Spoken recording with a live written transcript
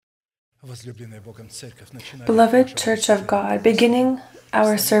Beloved Church of God, beginning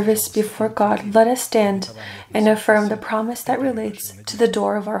our service before God, let us stand and affirm the promise that relates to the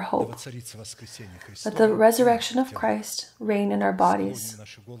door of our hope. Let the resurrection of Christ reign in our bodies.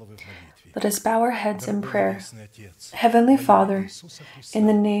 Let us bow our heads in prayer. Heavenly Father, in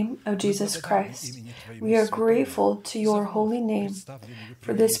the name of Jesus Christ, we are grateful to your holy name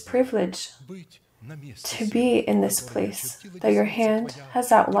for this privilege to be in this place that your hand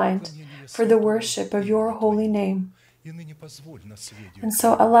has outlined for the worship of your holy name. And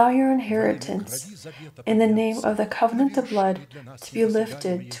so allow your inheritance in the name of the covenant of blood to be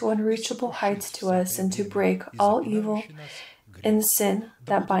lifted to unreachable heights to us and to break all evil and sin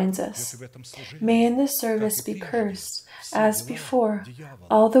that binds us. May in this service be cursed, as before,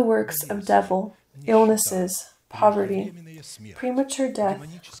 all the works of devil, illnesses, poverty, premature death,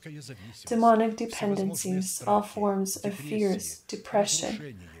 demonic dependencies, all forms of fears,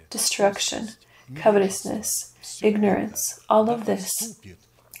 depression, destruction, covetousness, ignorance, all of this.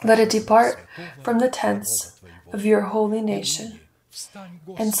 Let it depart from the tents of your holy nation.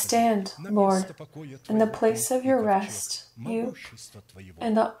 And stand, Lord, in the place of your rest, you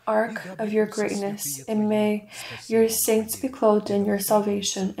and the ark of your greatness, and may your saints be clothed in your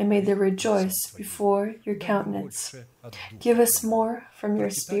salvation, and may they rejoice before your countenance. Give us more from your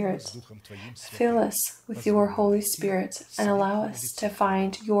Spirit. Fill us with your Holy Spirit, and allow us to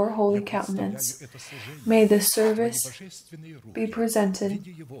find your holy countenance. May the service be presented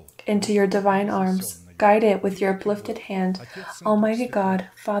into your divine arms. Guide it with your uplifted hand. Almighty God,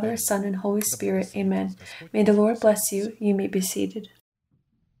 Father, Son, and Holy Spirit. Amen. May the Lord bless you. You may be seated.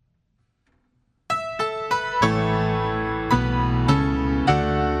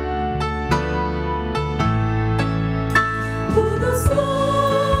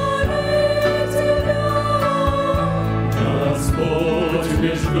 Господь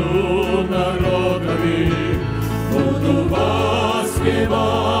между народами, буду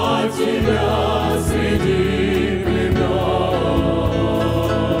воспевать Тебя среди племен.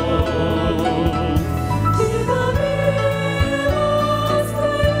 Ибо милость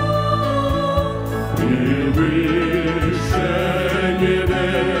Твоя превыше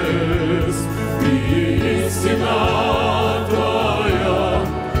небес, и истина Твоя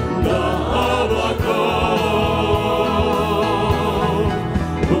до облаков.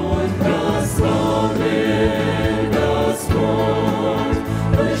 Будь прославлен, Господь,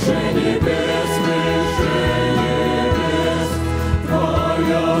 выше небес,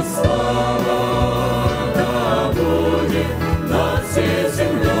 Твоя слава да будет над всей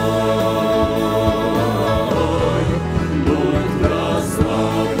землей. Будь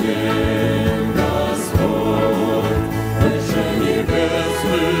прославлен, Господь, выше небес,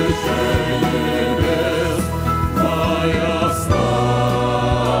 Твоя слава,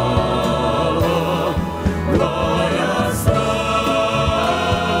 Твоя слава,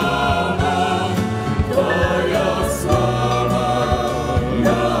 Твоя слава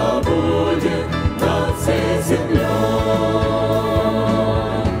да будет над всей землей.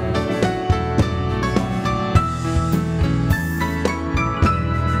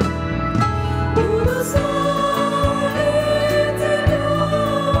 Буду славить Тебя,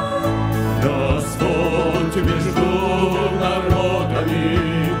 Господь между народами,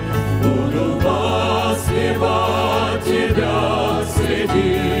 буду воспевать Тебя среди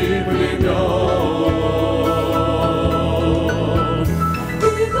племен.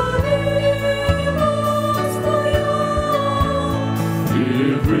 Ибо милость Твоя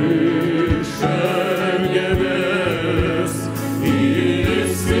превыше небес, и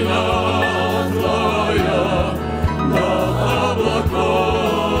истина Твоя до облаков.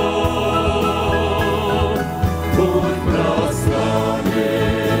 Будь прославлен,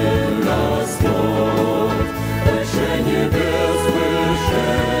 Господь, выше небес,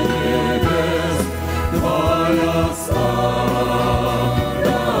 Твоя слава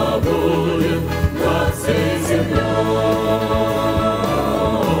да будет над всей землей.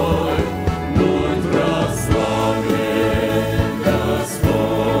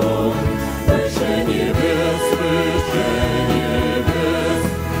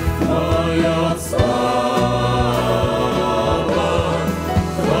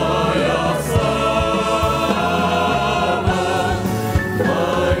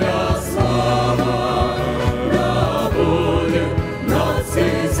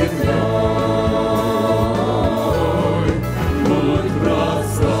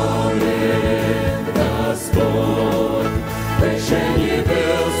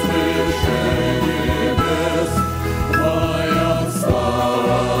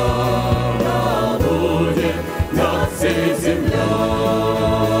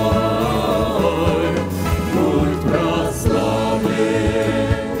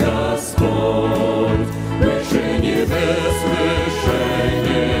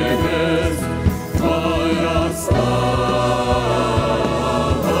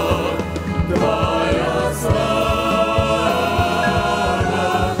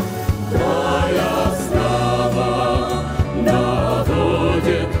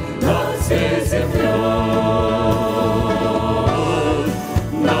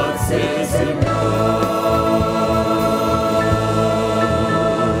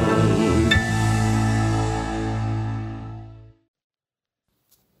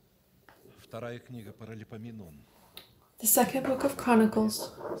 The second book of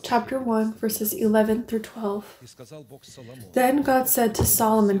Chronicles, chapter 1, verses 11 through 12. Then God said to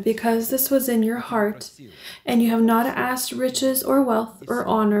Solomon, because this was in your heart, and you have not asked riches or wealth or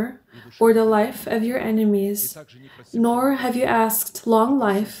honor, or the life of your enemies, nor have you asked long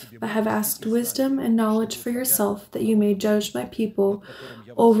life, but have asked wisdom and knowledge for yourself, that you may judge my people,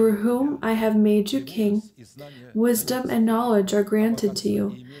 over whom I have made you king. Wisdom and knowledge are granted to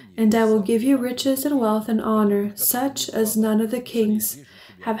you, and I will give you riches and wealth and honor, such as none of the kings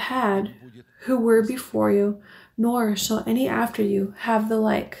have had who were before you, nor shall any after you have the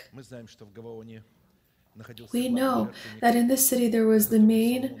like. We know that in this city there was the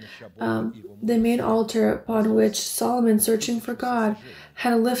main altar upon which Solomon, searching for God,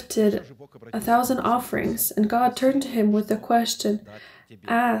 had lifted 1,000 offerings, and God turned to him with the question,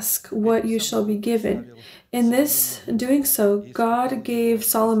 "Ask what you shall be given." In doing so, God gave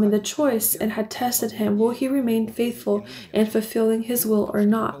Solomon the choice and had tested him. Will he remain faithful in fulfilling his will or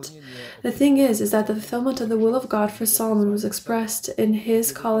not? The thing is that the fulfillment of the will of God for Solomon was expressed in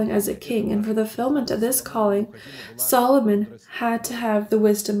his calling as a king, and for the fulfillment of this calling, Solomon had to have the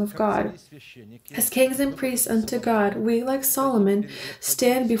wisdom of God. As kings and priests unto God, we, like Solomon,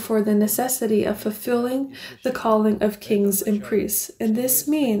 stand before the necessity of fulfilling the calling of kings and priests. And this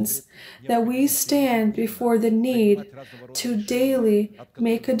means that we stand before the need to daily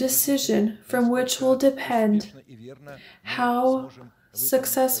make a decision from which will depend how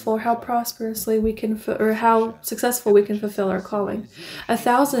successful, how prosperously we can, or how successful we can fulfill our calling.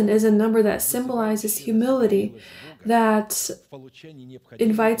 1,000 is a number that symbolizes humility, that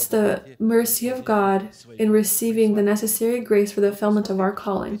invites the mercy of God in receiving the necessary grace for the fulfillment of our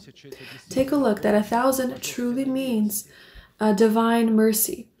calling. Take a look that 1,000 truly means divine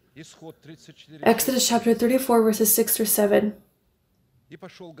mercy. Exodus chapter 34, verses 6 through 7.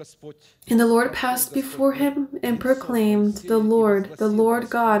 And the Lord passed before him and proclaimed, the Lord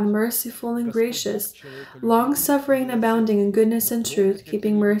God, merciful and gracious, long-suffering and abounding in goodness and truth,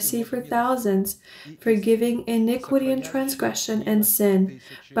 keeping mercy for thousands, forgiving iniquity and transgression and sin,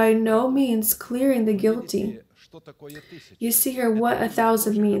 by no means clearing the guilty. You see here what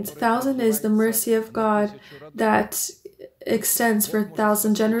 1,000 means. 1,000 is the mercy of God that extends for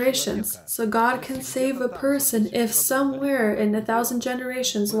 1,000 generations. So God can save a person if somewhere in 1,000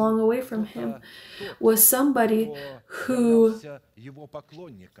 generations long away from him was somebody who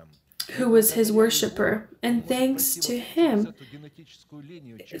was his worshiper. And thanks to him,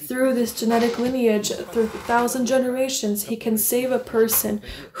 through this genetic lineage, through 1,000 generations, he can save a person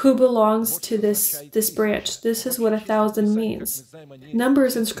who belongs to this branch. This is what 1,000 means.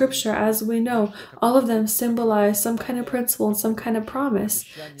 Numbers in Scripture, as we know, all of them symbolize some kind of principle and some kind of promise,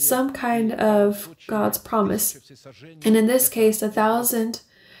 some kind of God's promise. And in this case, 1,000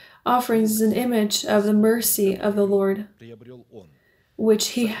 offerings is an image of the mercy of the Lord,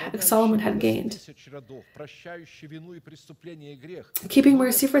 which Solomon had gained. Keeping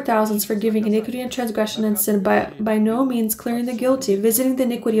mercy for thousands, forgiving iniquity and transgression and sin, by no means clearing the guilty, visiting the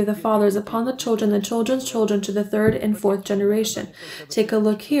iniquity of the fathers upon the children's children to the third and fourth generation. Take a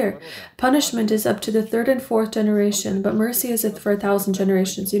look here. Punishment is up to the third and fourth generation, but mercy is for 1,000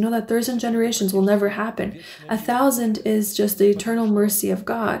 generations. You know that 1,000 generations will never happen. 1,000 is just the eternal mercy of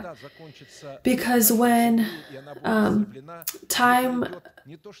God. Because when time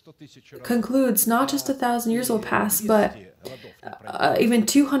concludes, not just 1,000 years will pass, but even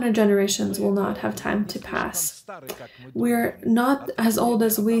 200 generations will not have time to pass. We're not as old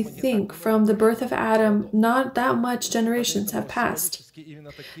as we think. From the birth of Adam, not that much generations have passed.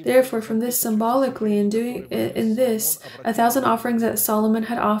 Therefore, from this symbolically, in this, 1,000 offerings that Solomon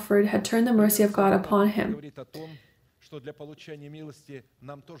had offered had turned the mercy of God upon him.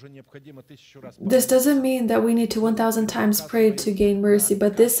 This doesn't mean that we need to 1,000 times pray to gain mercy,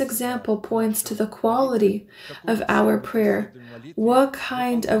 but this example points to the quality of our prayer. What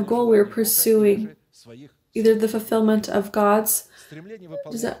kind of goal we're pursuing, either the fulfillment of God's,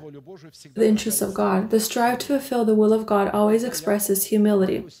 the interests of God. The strive to fulfill the will of God always expresses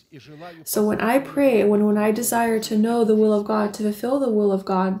humility. So when I pray, when I desire to know the will of God, to fulfill the will of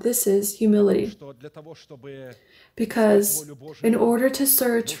God, this is humility. Because in order to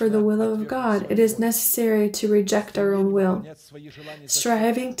search for the will of God, it is necessary to reject our own will,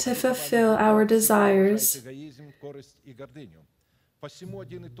 striving to fulfill our desires.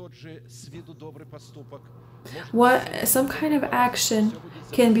 Some kind of action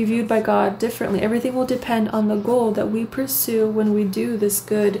can be viewed by God differently. Everything will depend on the goal that we pursue when we do this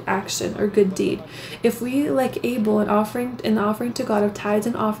good action or good deed. If we, like Abel, in offering to God of tithes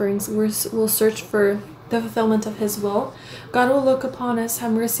and offerings, we'll search for the fulfillment of His will. God will look upon us,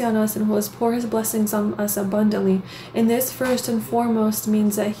 have mercy on us, and will pour His blessings on us abundantly. And this first and foremost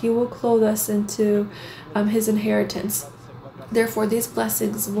means that He will clothe us into His inheritance. Therefore, these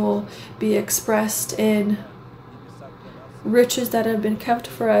blessings will be expressed in riches that have been kept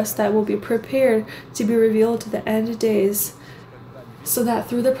for us, that will be prepared to be revealed to the end days, so that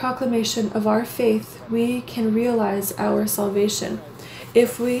through the proclamation of our faith, we can realize our salvation.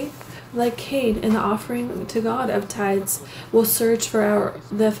 If we, like Cain in the offering to God of tithes, will search for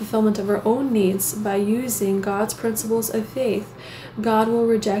the fulfillment of our own needs by using God's principles of faith, God will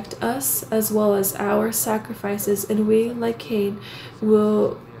reject us as well as our sacrifices, and we, like Cain,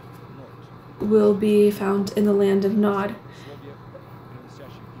 will be found in the land of Nod.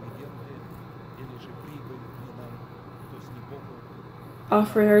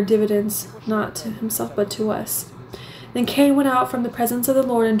 Offering our dividends not to himself but to us. Then Cain went out from the presence of the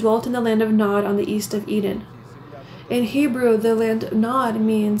Lord and dwelt in the land of Nod on the east of Eden. In Hebrew, the land Nod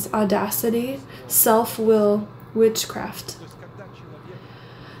means audacity, self-will, witchcraft.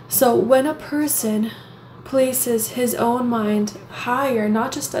 So when a person places his own mind higher,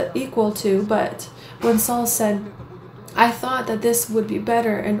 not just equal to, but when Saul said, I thought that this would be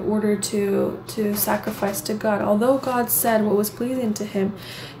better in order to sacrifice to God. Although God said what was pleasing to him,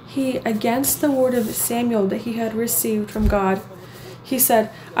 he, against the word of Samuel that he had received from God, he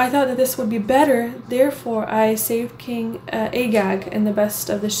said, I thought that this would be better, therefore I saved King Agag and the best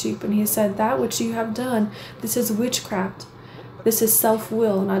of the sheep. And he said, that which you have done, this is witchcraft. This is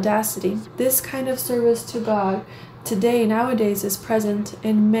self-will and audacity. This kind of service to God today, nowadays, is present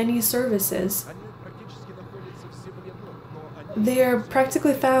in many services. They are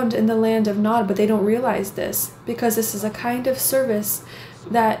practically found in the land of Nod, but they don't realize this, because this is a kind of service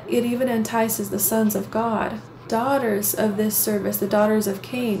that it even entices the sons of God. Daughters of this service, the daughters of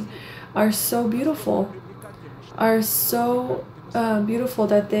Cain, are so beautiful, that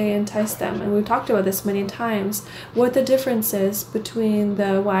they entice them. And we've talked about this many times, what the difference is between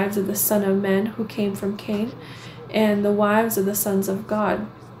the wives of the son of men who came from Cain and the wives of the sons of God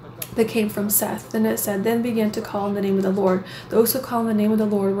that came from Seth. Then it said, then began to call in the name of the Lord. Those who call in the name of the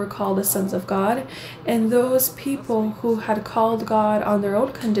Lord were called the sons of God, and those people who had called God on their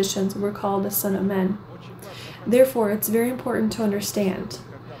own conditions were called the son of men. Therefore, it's very important to understand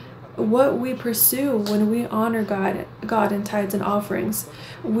what we pursue when we honor God in tithes and offerings.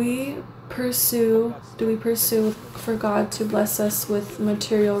 Do we pursue for God to bless us with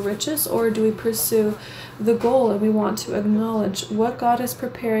material riches, or do we pursue the goal and we want to acknowledge what God is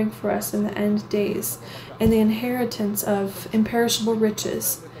preparing for us in the end days and the inheritance of imperishable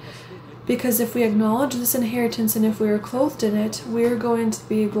riches? Because if we acknowledge this inheritance and if we are clothed in it, we are going to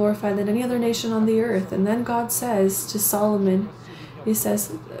be glorified than any other nation on the earth. And then God says to Solomon, he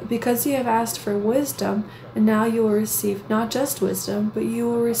says, because you have asked for wisdom, and now you will receive not just wisdom, but you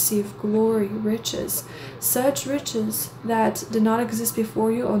will receive glory, riches, such riches that did not exist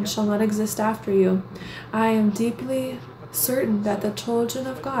before you and shall not exist after you. I am deeply certain that the children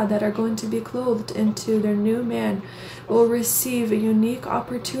of God that are going to be clothed into their new man will receive a unique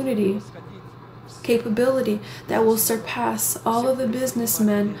opportunity, capability that will surpass all of the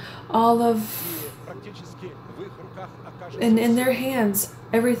businessmen, and in their hands,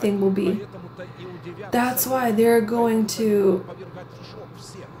 everything will be. That's why they're going to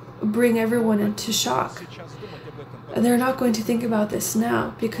bring everyone into shock. They're not going to think about this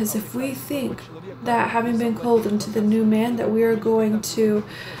now, because if we think that having been clothed into the new man, that we are going to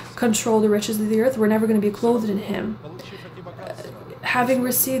control the riches of the earth, we're never going to be clothed in him. Having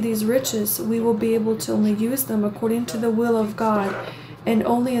received these riches, we will be able to only use them according to the will of God, and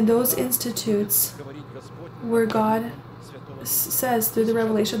only in those institutes where God says through the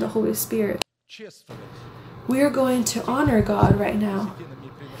revelation of the Holy Spirit. We are going to honor God right now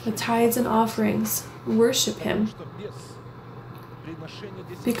with tithes and offerings, worship Him,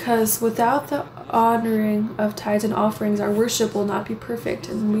 because without the honoring of tithes and offerings, our worship will not be perfect,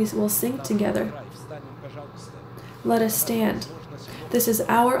 and we will sing together. Let us stand. This is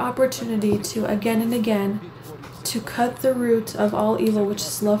our opportunity to again and again to cut the root of all evil, which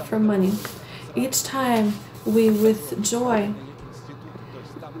is love for money. Each time we with joy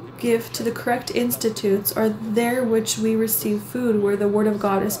give to the correct institutes, or there which we receive food where the word of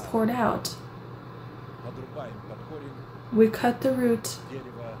God is poured out. We cut the root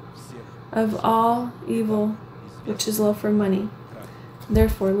of all evil, which is love for money.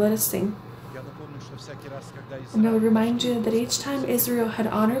 Therefore, let us sing. And I will remind you that each time Israel had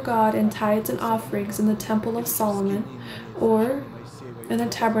honored God in tithes and offerings in the Temple of Solomon, or in the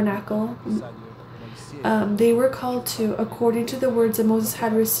tabernacle, they were called to, according to the words that Moses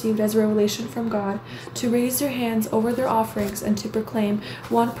had received as a revelation from God, to raise their hands over their offerings and to proclaim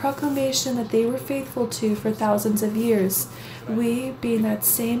one proclamation that they were faithful to for thousands of years. We, being that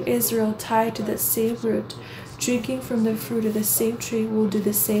same Israel tied to the same root, drinking from the fruit of the same tree, will do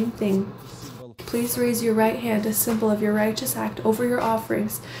the same thing. Please raise your right hand, a symbol of your righteous act, over your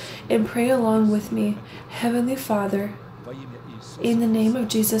offerings, and pray along with me. Heavenly Father, in the name of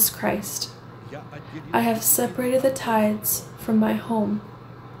Jesus Christ, I have separated the tithes from my home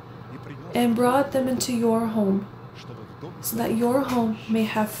and brought them into your home so that your home may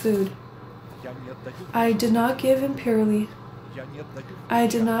have food. I did not give impurely. I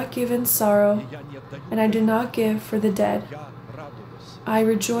did not give in sorrow, and I did not give for the dead. I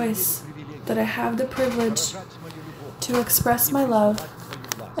rejoice that I have the privilege to express my love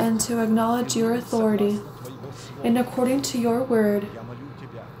and to acknowledge your authority. And according to your word,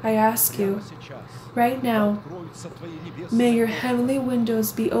 I ask you, right now, may your heavenly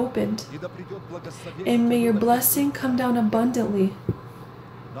windows be opened, and may your blessing come down abundantly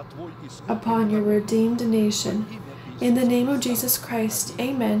upon your redeemed nation. In the name of Jesus Christ,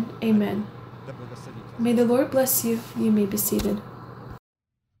 amen, amen. May the Lord bless you. You may be seated.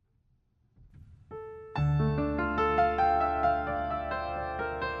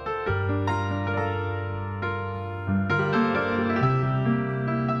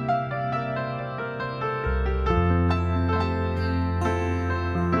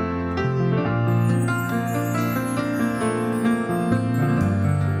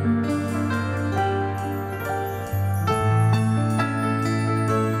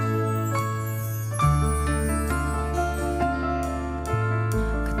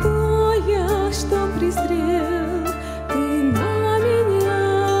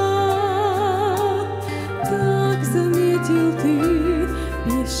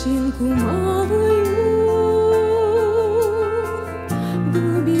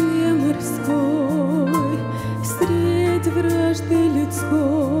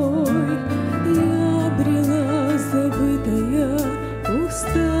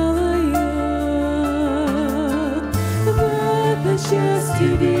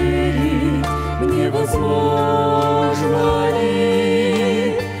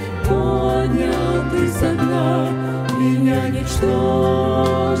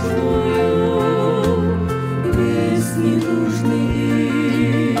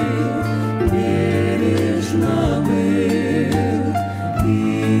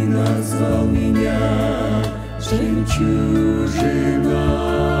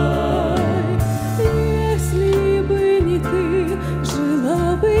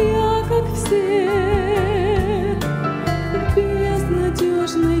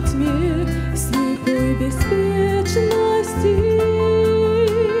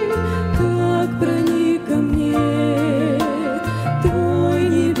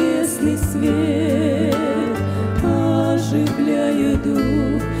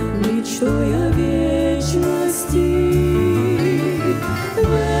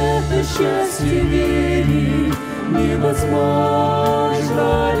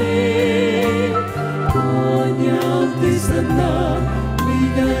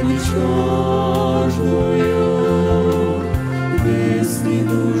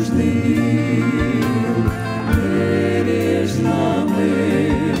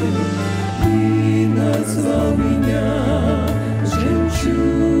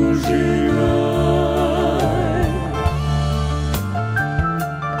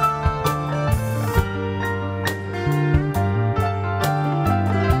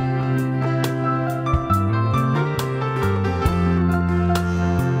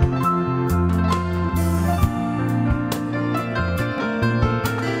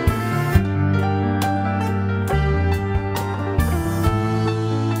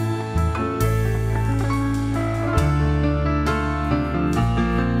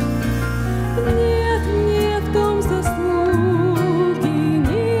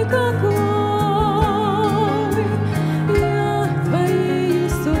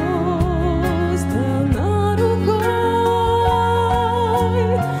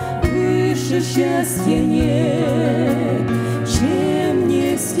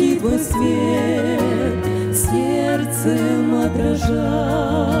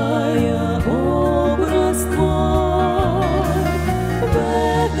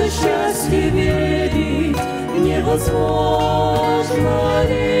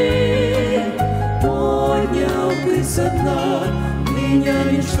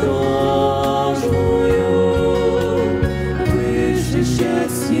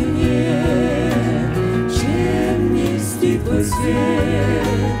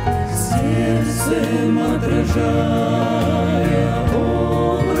 Свет, сердце сердцем отражая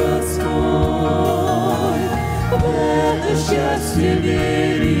образ твой. В это счастье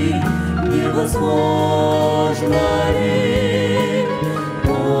верить невозможно ли?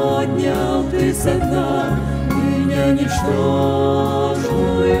 Поднял ты со дна меня ничтожную,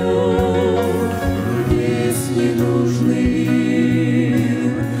 весь ненужный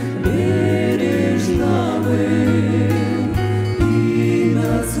мир бережно был и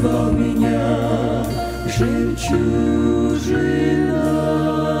назвал меня жемчужиной.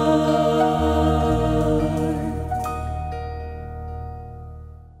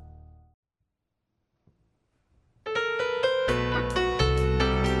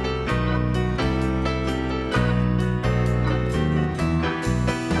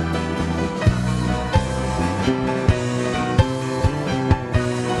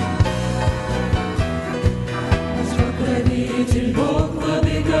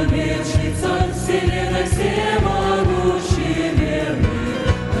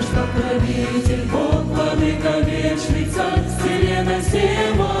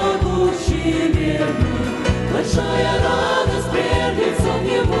 Большая радость пред лицом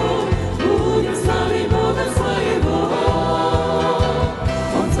Его, будем славить Бога своего.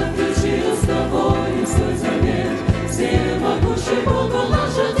 Он заключил с тобой свой завет, всемогущий Бог был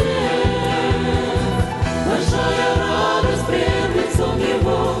наш Отец. Большая радость пред лицом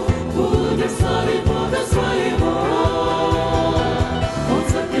Его, будем славить Бога своего. Он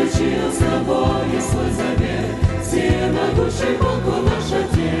заключил с тобой свой завет, всемогущий Бог был наш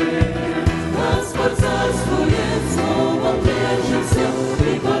Отец. Господь царствует, словом держит все,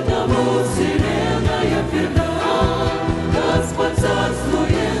 и потому вселенная тверда. Господь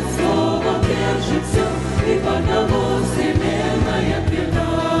царствует, словом держит все, и потому вселенная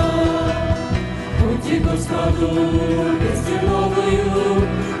тверда. Пойте Господу песню новую,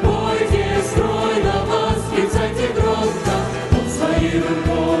 пойте стройно, восклицайте громко. Он своей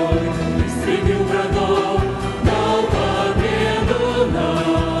рукой истребил врагов, дал победу нам.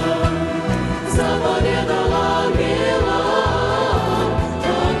 Заповедал ангелам,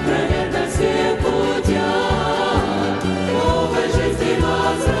 откровенно на всех путях, новой жизни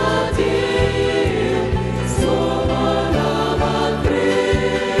возвратил, слово нам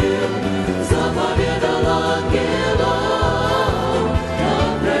открыл. Заповедал ангелам,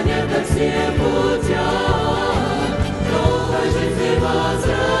 откровенно на всех путях, новой жизни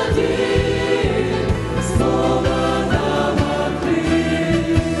возвратил, слово нам открыл.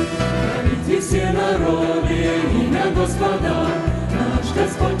 Все народы, имя Господа, наш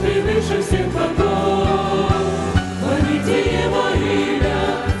Господь превыше всех богов. Хвалите Его имя,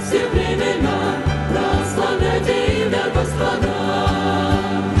 все племена, прославляйте имя Господа.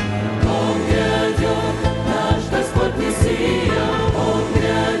 Он грядет, наш Господь Мессия, Он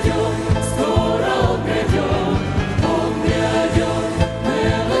грядет, скоро Он грядет. Он грядет,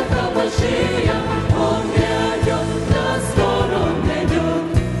 Мелеха Машия, Он грядет, да скоро Он грядет.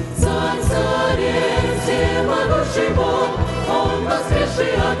 Всемогущий Бог, Он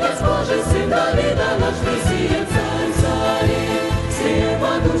воскресший Отец Божий, Сын Давида, наш Мессия, Царь царей.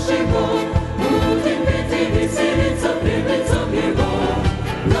 Всемогущий Бог, будем петь и веселиться пред лицом Его.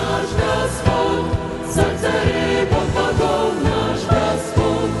 Наш Господь, Царь царей, Бог богов, наш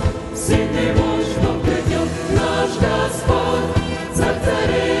Господь, сильный вождь, Бог придет. Наш Господь, Царь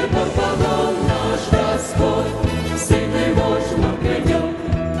царей, Бог богов, наш Господь, сильный вождь, Бог придет.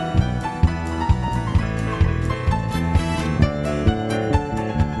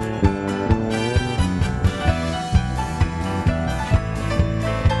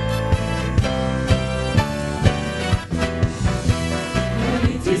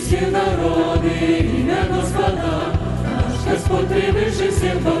 Все народы, имя Господа, наш Господь превыше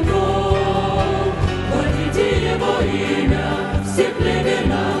всех богов. Хвалите Его имя, все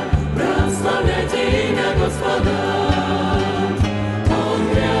племена, прославляйте имя Господа. Он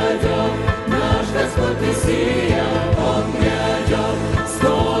грядет, наш Господь Мессия, Он грядет,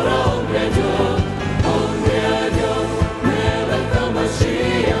 скоро Он грядет. Он грядет, Мелеха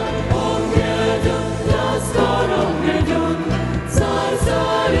Машия, Он грядет, да скоро Он грядет. Царь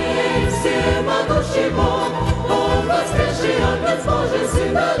царей, всемогущий Бог, Он воскресший Отец Божий,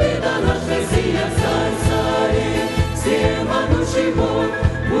 Сын Давида, наш Мессия, Царь царей. Всемогущий Бог,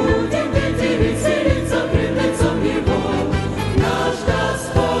 будем петь и веселиться пред лицом Его. Наш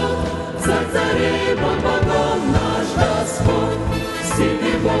Господь, Царь царей, Бог богов, наш Господь,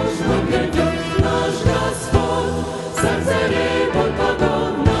 сильный вождь, Он грядет. Наш Господь, Царь царей, Бог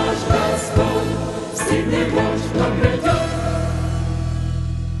богов, наш Господь, сильный вождь, Он грядет.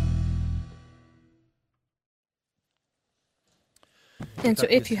 And so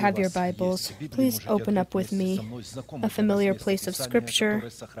if you have your Bibles, please open up with me a familiar place of Scripture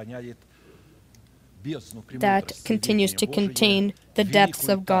that continues to contain the depths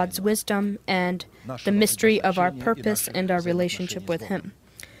of God's wisdom and the mystery of our purpose and our relationship with Him.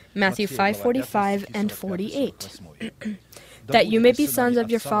 Matthew 5:45 and 48. That you may be sons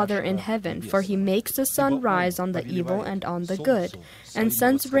of your Father in heaven, for He makes the sun rise on the evil and on the good, and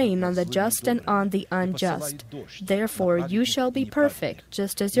sends rain on the just and on the unjust. Therefore you shall be perfect,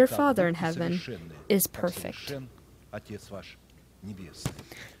 just as your Father in heaven is perfect.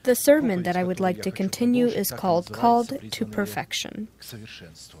 The sermon that I would like to continue is called to Perfection.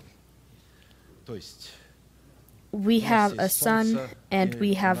 We have a sun and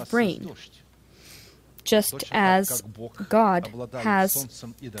we have rain. Just as God has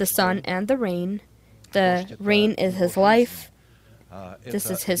the sun and the rain is His life,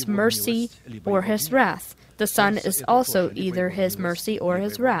 this is His mercy or His wrath. The sun is also either His mercy or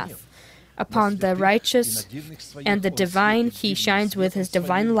His wrath. Upon the righteous and the divine, He shines with His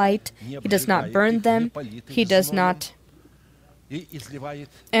divine light. He does not burn them.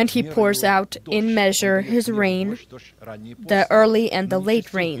 And He pours out in measure His rain, the early and the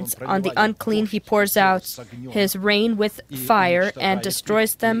late rains. On the unclean He pours out His rain with fire and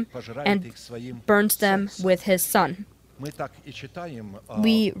destroys them and burns them with His sun.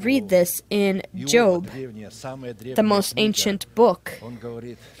 We read this in Job, the most ancient book,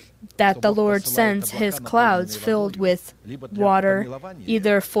 that the Lord sends His clouds filled with water,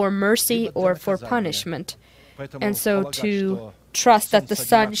 either for mercy or for punishment. And so to trust that the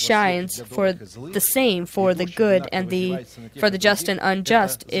sun shines for the same, for the good and for the just and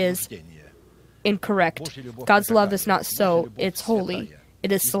unjust, is incorrect. God's love is not so. It's holy.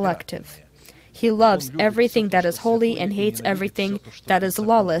 It is selective. He loves everything that is holy and hates everything that is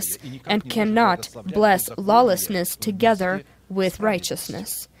lawless, and cannot bless lawlessness together with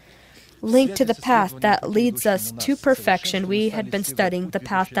righteousness. Linked to the path that leads us to perfection, we had been studying the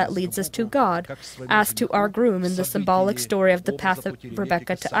path that leads us to God, as to our groom in the symbolic story of the path of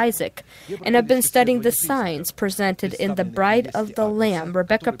Rebekah to Isaac, and have been studying the signs presented in the bride of the Lamb.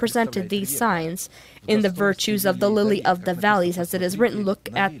 Rebekah presented these signs in the virtues of the lily of the valleys, as it is written, "Look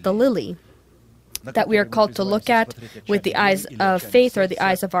at the lily," that we are called to look at with the eyes of faith, or the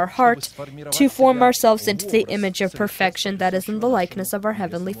eyes of our heart, to form ourselves into the image of perfection that is in the likeness of our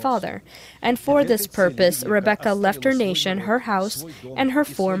Heavenly Father. And for this purpose, Rebekah left her nation, her house, and her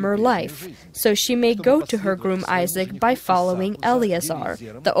former life, so she may go to her groom Isaac by following Eleazar,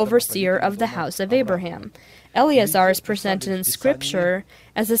 the overseer of the house of Abraham. Eleazar is presented in Scripture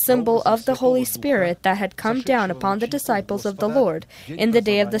as a symbol of the Holy Spirit that had come down upon the disciples of the Lord in the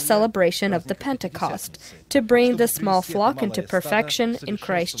day of the celebration of the Pentecost, to bring the small flock into perfection in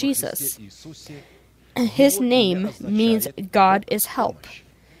Christ Jesus. His name means God is help.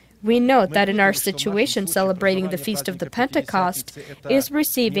 We note that in our situation celebrating the Feast of the Pentecost is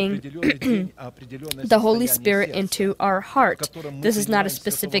receiving the Holy Spirit into our heart. This is not a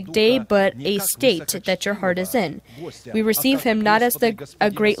specific day, but a state that your heart is in. We receive Him not as a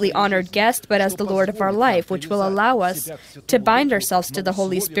greatly honored guest, but as the Lord of our life, which will allow us to bind ourselves to the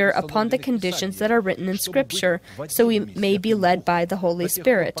Holy Spirit upon the conditions that are written in Scripture, so we may be led by the Holy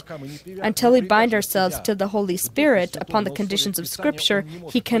Spirit. Until we bind ourselves to the Holy Spirit upon the conditions of Scripture,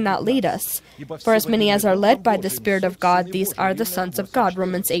 He cannot lead us. For as many as are led by the Spirit of God, these are the sons of God.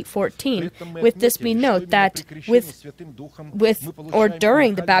 Romans 8:14. With this we note that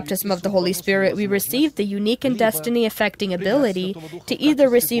during the baptism of the Holy Spirit, we receive the unique and destiny-affecting ability to either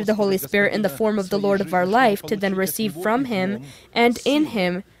receive the Holy Spirit in the form of the Lord of our life, to then receive from Him and in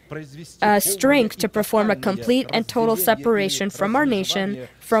Him strength to perform a complete and total separation from our nation,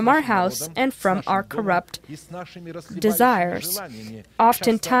 from our house, and from our corrupt desires,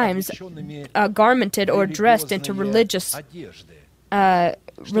 oftentimes garmented or dressed into religiousness,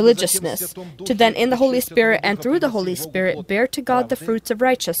 to then in the Holy Spirit and through the Holy Spirit bear to God the fruits of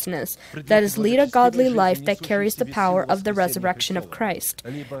righteousness, that is, lead a godly life that carries the power of the resurrection of Christ,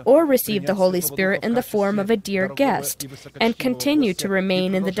 or receive the Holy Spirit in the form of a dear guest, and continue to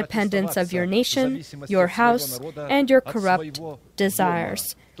remain in the dependence of your nation, your house, and your corrupt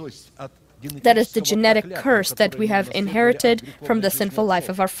desires. That is the genetic curse that we have inherited from the sinful life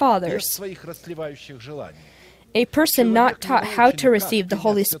of our fathers. A person not taught how to receive the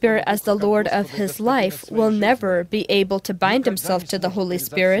Holy Spirit as the Lord of his life will never be able to bind himself to the Holy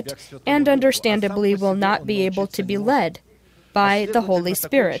Spirit, and understandably will not be able to be led by the Holy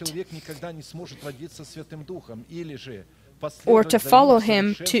Spirit. or to follow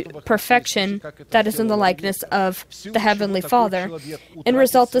him to perfection that is in the likeness of the Heavenly Father. In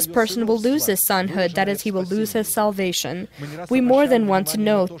result, this person will lose his sonhood, that is, he will lose his salvation. We more than once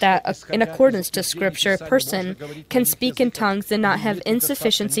note that, in accordance to Scripture, a person can speak in tongues and not have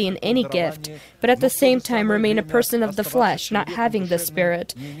insufficiency in any gift, but at the same time remain a person of the flesh, not having the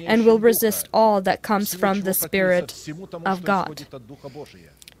Spirit, and will resist all that comes from the Spirit of God.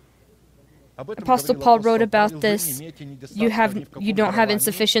 Apostle Paul wrote about this, you don't have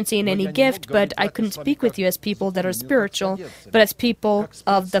insufficiency in any gift, but I couldn't speak with you as people that are spiritual, but as people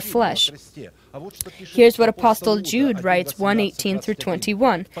of the flesh. Here's what Apostle Jude writes, 1:18 through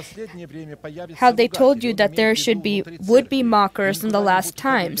 21. How they told you that there would be mockers in the last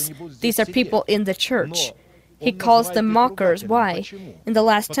times. These are people in the church. He calls them mockers. Why? In the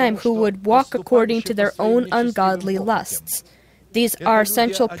last time, who would walk according to their own ungodly lusts. These are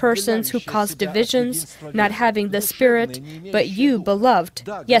essential persons who cause divisions, not having the Spirit, but you, beloved.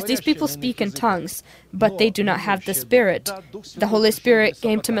 Yes, these people speak in tongues, but they do not have the Spirit. The Holy Spirit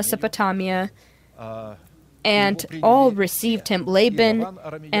came to Mesopotamia, and all received him. Laban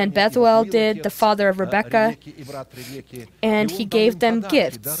and Bethuel did, the father of Rebekah, and he gave them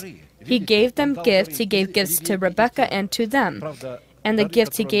gifts. He gave them gifts. He gave gifts to Rebekah and to them. And the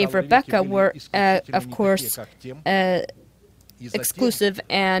gifts he gave Rebekah were, of course, exclusive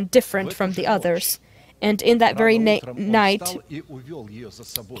and different from the others. And in that very night,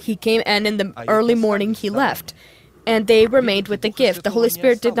 he came, and in the early morning he left. And they remained with the gift. The Holy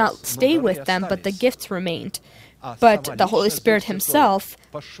Spirit did not stay with them, but the gifts remained. But the Holy Spirit himself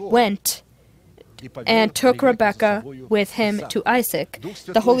went and took Rebekah with him to Isaac.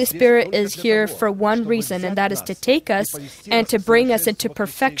 The Holy Spirit is here for one reason, and that is to take us and to bring us into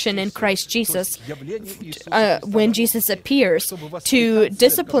perfection in Christ Jesus when Jesus appears, to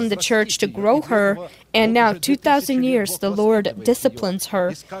discipline the church, to grow her, and now 2,000 years the Lord disciplines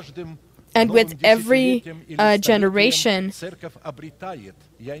her. And with every generation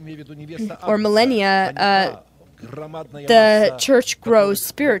or millennia, the church grows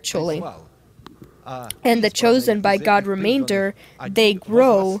spiritually. And the chosen by God remainder, they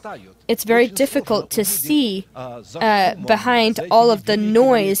grow. It's very difficult to see behind all of the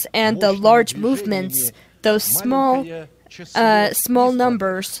noise and the large movements, those small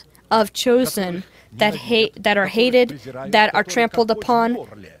numbers of chosen that are hated, that are trampled upon,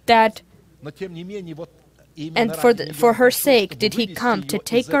 and for her sake did he come to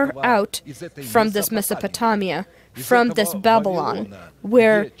take her out from this Mesopotamia, from this Babylon,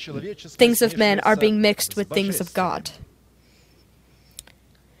 where things of men are being mixed with things of God.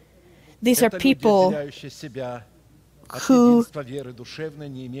 These are people who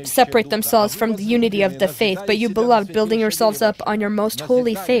separate themselves from the unity of the faith. But you, beloved, building yourselves up on your most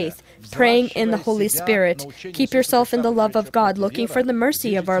holy faith, praying in the Holy Spirit, keep yourself in the love of God, looking for the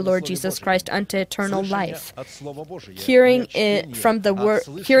mercy of our Lord Jesus Christ unto eternal life. Hearing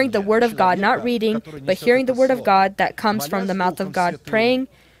the word of God, not reading, but hearing the word of God that comes from the mouth of God, praying.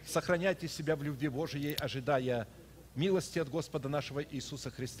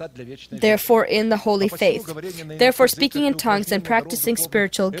 Therefore, in the holy faith. Therefore, speaking in tongues and practicing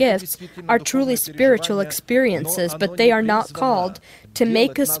spiritual gifts are truly spiritual experiences, but they are not called to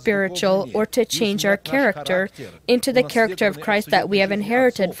make us spiritual or to change our character into the character of Christ that we have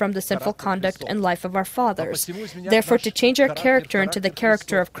inherited from the sinful conduct and life of our fathers. Therefore, to change our character into the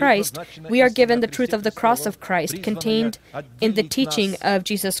character of Christ, we are given the truth of the cross of Christ, contained in the teaching of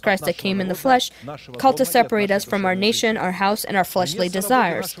Jesus Christ that came in the flesh, called to separate us from our nation, our house, and our fleshly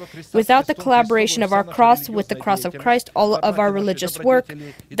desires. Without the collaboration of our cross with the cross of Christ, all of our religious work,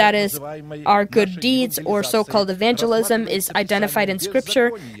 that is, our good deeds or so-called evangelism, is identified in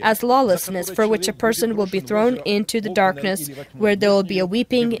Scripture as lawlessness, for which a person will be thrown into the darkness, where there will be a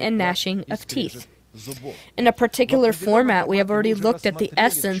weeping and gnashing of teeth. In a particular format, we have already looked at the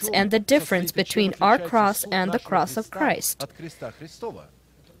essence and the difference between our cross and the cross of Christ.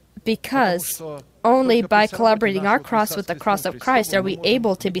 Because only by collaborating our cross with the cross of Christ are we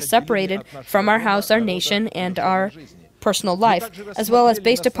able to be separated from our house, our nation, and our personal life, as well as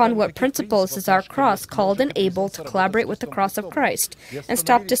based upon what principles is our cross called and able to collaborate with the cross of Christ. And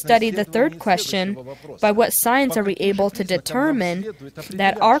stop to study the third question, by what signs are we able to determine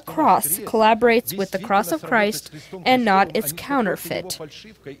that our cross collaborates with the cross of Christ and not its counterfeit?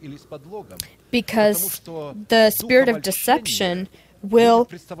 Because the spirit of deception will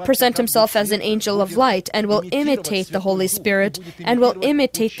present himself as an angel of light and will imitate the Holy Spirit and will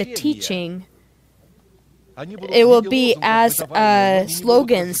imitate the teaching It will be as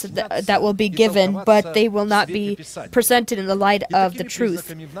slogans that will be given, but they will not be presented in the light of the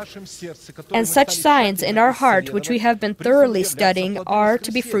truth. And such signs in our heart, which we have been thoroughly studying, are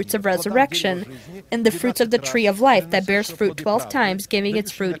to be fruits of resurrection, and the fruits of the tree of life that bears fruit 12 times, giving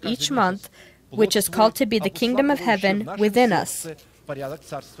its fruit each month, which is called to be the kingdom of heaven within us.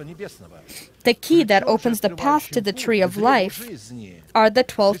 The key that opens the path to the tree of life are the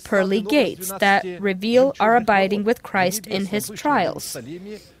 12 pearly gates that reveal our abiding with Christ in His trials.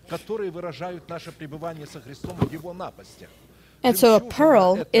 And so a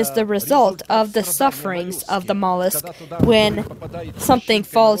pearl is the result of the sufferings of the mollusk. When something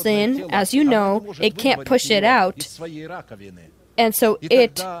falls in, as you know, it can't push it out. And so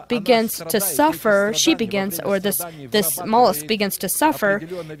it begins to suffer, this mollusk begins to suffer,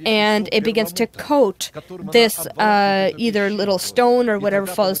 and it begins to coat this either little stone or whatever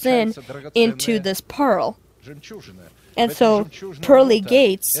falls in into this pearl. And so pearly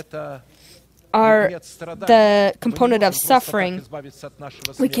gates are the component of suffering.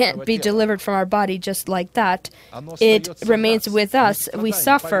 We can't be delivered from our body just like that. It remains with us. We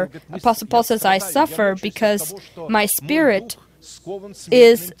suffer. Apostle Paul says, I suffer because my spirit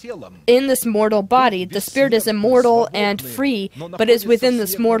is in this mortal body. The spirit is immortal and free, but is within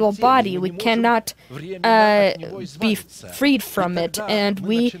this mortal body. We cannot be freed from it, and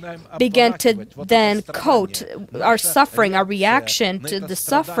we begin to then coat our suffering, our reaction to the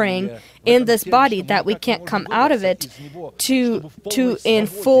suffering in this body, that we can't come out of it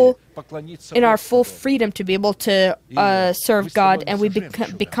in our full freedom to be able to serve God, and we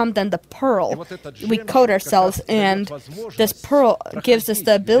become then the pearl. We coat ourselves, and this pearl gives us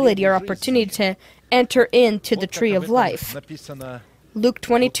the ability or opportunity to enter into the tree of life. Luke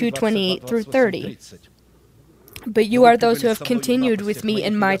 22:28 through 30. But you are those who have continued with me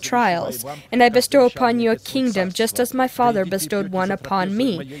in my trials, and I bestow upon you a kingdom, just as my Father bestowed one upon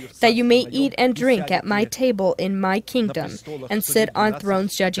me, that you may eat and drink at my table in my kingdom, and sit on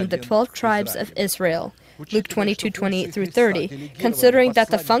thrones judging the 12 tribes of Israel. Luke 22:28 through 30. Considering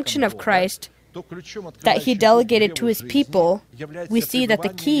that the function of Christ that He delegated to His people, we see that the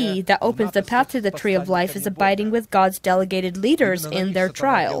key that opens the path to the tree of life is abiding with God's delegated leaders in their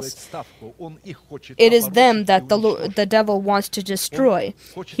trials. It is them that the devil wants to destroy.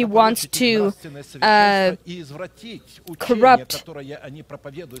 He wants to corrupt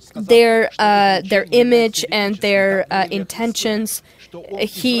their image and their intentions.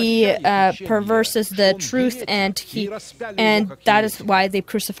 He perverses the truth, and that is why they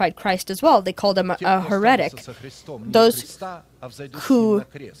crucified Christ as well. They called him a heretic.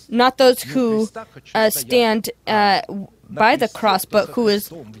 Not those who stand by the cross, but who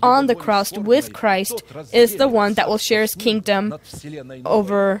is on the cross with Christ, is the one that will share His kingdom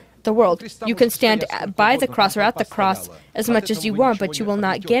over the world. You can stand by the cross or at the cross as much as you want, but you will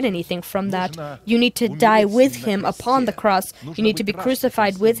not get anything from that. You need to die with Him upon the cross. You need to be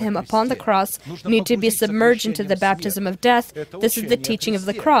crucified with Him upon the cross. You need to be submerged into the baptism of death. This is the teaching of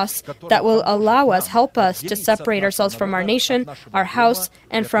the cross that will help us to separate ourselves from our nation, our house,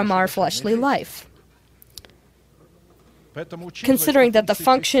 and from our fleshly life. Considering that the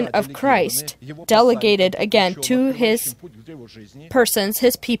function of Christ, delegated again to His persons,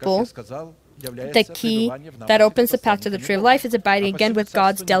 His people, the key that opens the path to the tree of life is abiding again with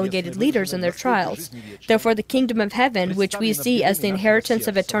God's delegated leaders in their trials. Therefore, the kingdom of heaven, which we see as the inheritance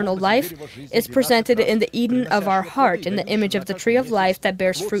of eternal life, is presented in the Eden of our heart, in the image of the tree of life that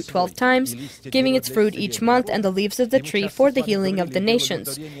bears fruit 12 times, giving its fruit each month, and the leaves of the tree for the healing of the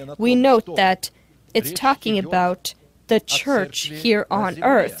nations. We note that it's talking about the church here on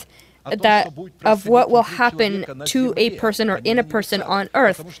earth, that of what will happen to a person or in a person on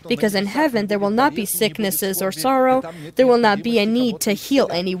earth, because in heaven there will not be sicknesses or sorrow, there will not be a need to heal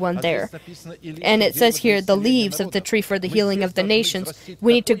anyone there. And it says here, the leaves of the tree for the healing of the nations.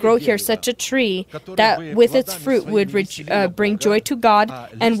 We need to grow here such a tree that with its fruit would bring joy to God,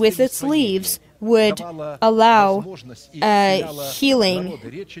 and with its leaves would allow healing,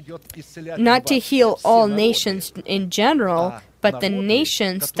 not to heal all nations in general, but the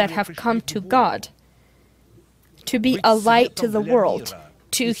nations that have come to God. To be a light to the world.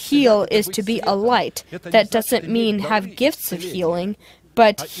 To heal is to be a light. That doesn't mean have gifts of healing,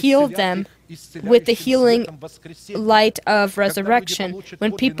 but heal them with the healing light of resurrection.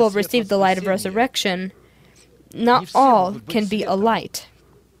 When people receive the light of resurrection, not all can be a light.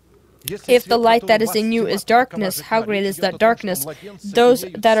 If the light that is in you is darkness, how great is that darkness? Those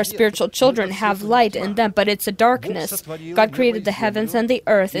that are spiritual children have light in them, but it's a darkness. God created the heavens and the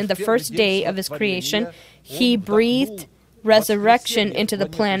earth in the first day of His creation. He breathed resurrection into the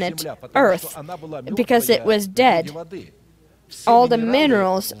planet Earth because it was dead. All the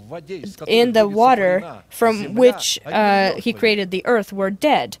minerals in the water from which he created the earth were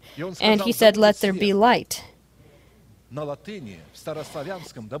dead. And he said, "Let there be light."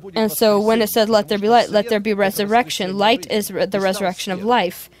 And so when it said, "Let there be light," let there be resurrection. Light is the resurrection of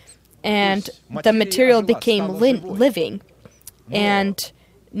life. And the material became living. And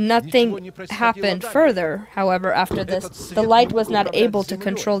nothing happened further, however, after this. The light was not able to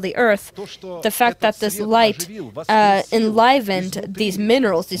control the earth. The fact that this light enlivened these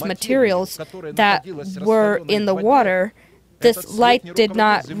minerals, these materials that were in the water, this light did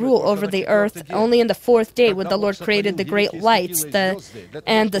not rule over the earth. Only in the fourth day when the Lord created the great lights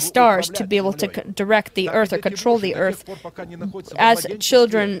and the stars to be able to direct the earth or control the earth. As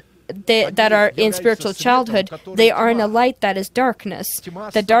children that are in spiritual childhood, they are in a light that is darkness.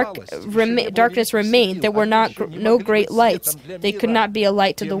 The darkness remained. There were no great lights. They could not be a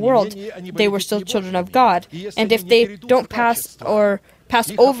light to the world. They were still children of God. And if they don't pass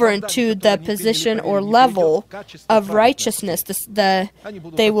over into the position or level of righteousness,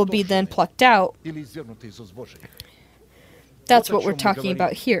 they will be then plucked out. That's what we're talking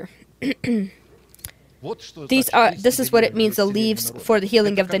about here. This is what it means, the leaves for the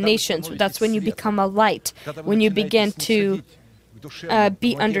healing of the nations. That's when you become a light, when you begin to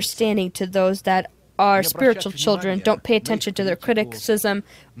be understanding to those that are spiritual children. Don't pay attention to their criticism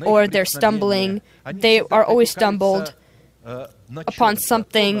or their stumbling. They are always stumbled upon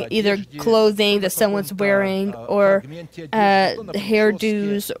something, either clothing that someone's wearing or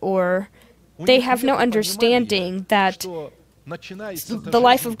hairdos, or they have no understanding that the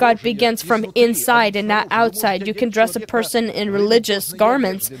life of God begins from inside and not outside. You can dress a person in religious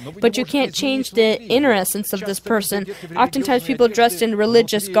garments, but you can't change the inner essence of this person. Oftentimes people dressed in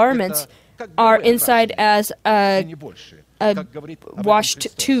religious garments are inside as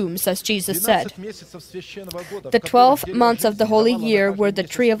washed tombs, as Jesus said. The 12 months of the holy year were the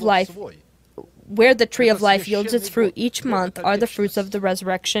tree of life. Where the tree of life yields its fruit each month are the fruits of the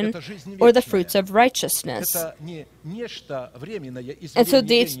resurrection or the fruits of righteousness. And so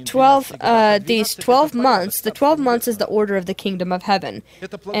these 12 months, the 12 months is the order of the kingdom of heaven.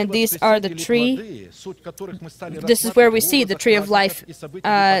 And these are the tree, this is where we see the tree of life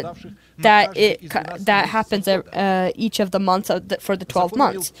that happens each of the months for the 12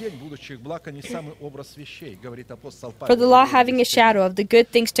 months. For the law having a shadow of the good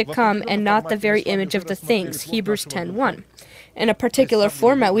things to come and not the very image of the things, Hebrews 10:1. In a particular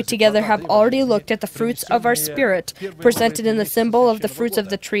format, we together have already looked at the fruits of our spirit, presented in the symbol of the fruits of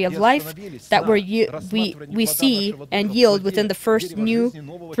the tree of life that we see and yield within the first new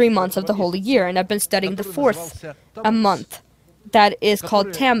 3 months of the holy year. And I've been studying the fourth month. That is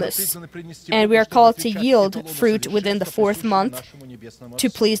called Tammuz, and we are called to yield fruit within the 4th month to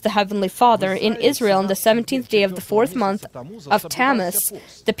please the Heavenly Father. In Israel, on the 17th day of the 4th month of Tammuz,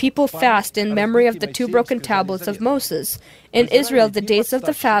 the people fast in memory of the 2 broken tablets of Moses. In Israel, the days of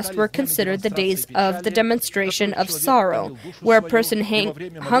the fast were considered the days of the demonstration of sorrow, where a person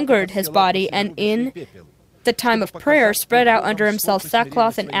hungered his body and in the time of prayer spread out under himself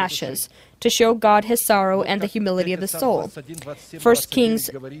sackcloth and ashes, to show God his sorrow and the humility of his soul. 1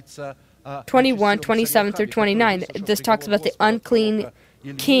 Kings 21:27 through 29. This talks about the unclean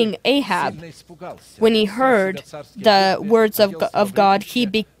king Ahab. When he heard the words of God, he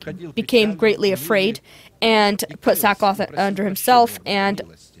became greatly afraid and put sackcloth under himself and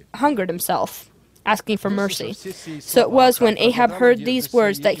hungered himself, asking for mercy. So it was when Ahab heard these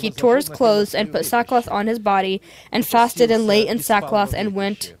words that he tore his clothes and put sackcloth on his body and fasted and lay in sackcloth and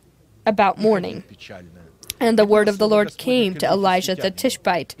went about mourning. And the word of the Lord came to Elijah the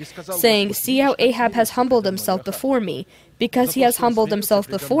Tishbite, saying, "See how Ahab has humbled himself before me. Because he has humbled himself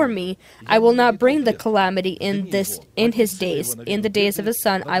before me, I will not bring the calamity in his days. In the days of his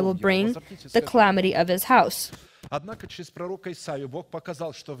son, I will bring the calamity of his house."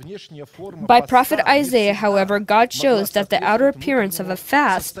 By prophet Isaiah, however, God shows that the outer appearance of a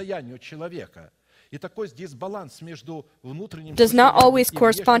fast does not always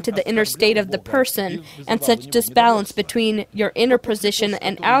correspond to the inner state of the person, and such disbalance between your inner position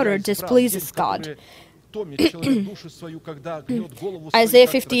and outer displeases God. Isaiah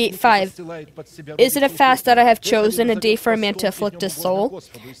 58:5. Is it a fast that I have chosen, a day for a man to afflict his soul?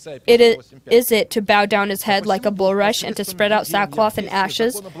 Is it to bow down his head like a bulrush and to spread out sackcloth and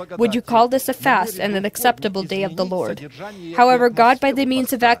ashes? Would you call this a fast and an acceptable day of the Lord? However, God, by the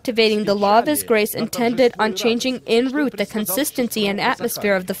means of activating the law of His grace, intended on changing en route the consistency and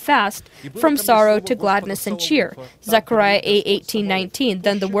atmosphere of the fast from sorrow to gladness and cheer. Zechariah 8:18-19.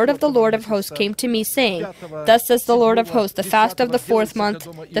 Then the word of the Lord of hosts came to me, saying, saying, Thus says the Lord of hosts, the fast of the 4th month,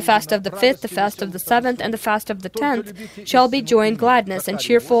 the fast of the 5th, the fast of the 7th, and the fast of the 10th shall be joy and gladness, and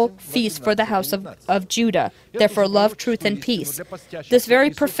cheerful feast for the house of Judah. Therefore love, truth, and peace. This very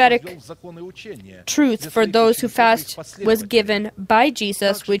prophetic truth for those who fast was given by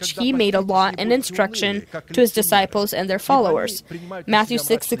Jesus, which he made a law and instruction to his disciples and their followers. Matthew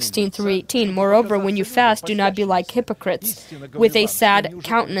 6:16-18. Moreover, when you fast, do not be like hypocrites, with a sad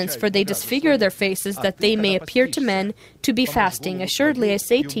countenance, for they disfigure their faces, that they may appear to men to be fasting. Assuredly, I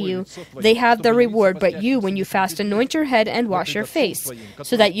say to you, they have their reward. But you, when you fast, anoint your head and wash your face,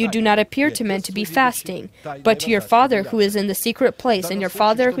 so that you do not appear to men to be fasting, but to your Father who is in the secret place, and your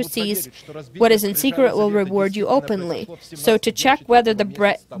Father who sees what is in secret will reward you openly. So to check whether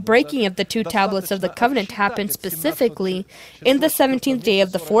the breaking of the 2 tablets of the covenant happened specifically in the 17th day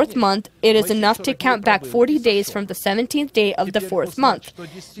of the 4th month, it is enough to count back 40 days from the 17th day of the 4th month.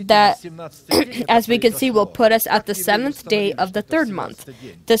 That, as we can see, will put us at the 7th day of the 3rd month.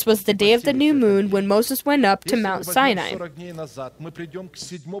 This was the day of the new moon when Moses went up to Mount Sinai.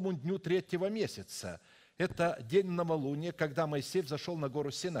 Это день новолуния, когда Моисей взошел на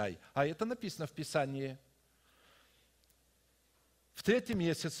гору Синай. А это написано в Писании.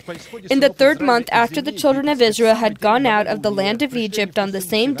 In the 3rd month after the children of Israel had gone out of the land of Egypt on the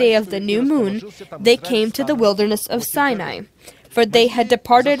same day of the new moon, they came to the wilderness of Sinai. For they had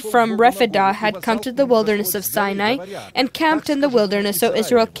departed from Rephidim, had come to the wilderness of Sinai, and camped in the wilderness, so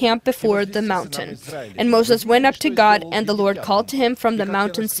Israel camped before the mountain. And Moses went up to God, and the Lord called to him from the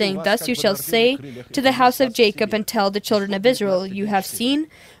mountain, saying, Thus you shall say to the house of Jacob, and tell the children of Israel, You have seen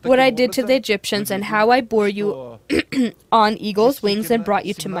what I did to the Egyptians, and how I bore you on eagle's wings, and brought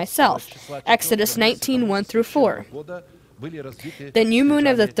you to myself. Exodus 19:1-4. The new moon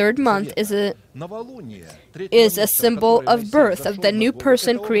of the 3rd month is a symbol of birth of the new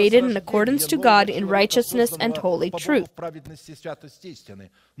person created in accordance to God in righteousness and holy truth.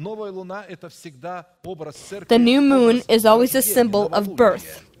 The new moon is always a symbol of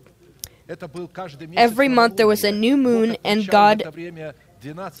birth. Every month there was a new moon, and God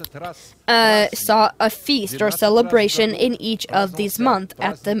saw a feast or celebration in each of these months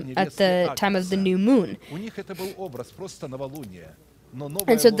at the time of the new moon.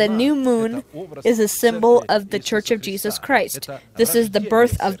 And so the new moon is a symbol of the Church of Jesus Christ. This is the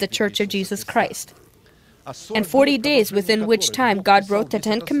birth of the Church of Jesus Christ. And 40 days within which time God wrote the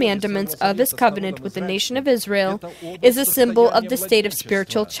 10 commandments of his covenant with the nation of Israel is a symbol of the state of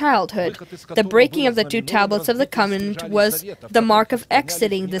spiritual childhood. The breaking of the 2 tablets of the covenant was the mark of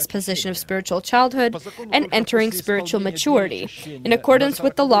exiting this position of spiritual childhood and entering spiritual maturity. In accordance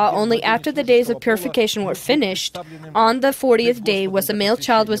with the law, only after the days of purification were finished, on the 40th day was a male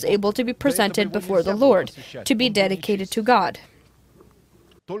child was able to be presented before the Lord, to be dedicated to God.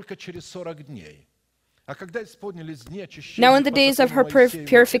 Now when the days of her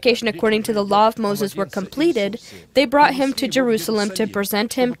purification according to the law of Moses were completed, they brought him to Jerusalem to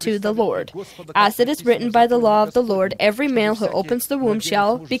present him to the Lord. As it is written by the law of the Lord, every male who opens the womb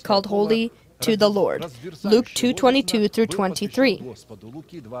shall be called holy to the Lord. Luke 2:22-23.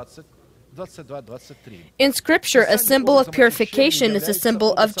 In Scripture, a symbol of purification is a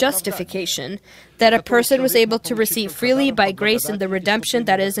symbol of justification, that a person was able to receive freely by grace in the redemption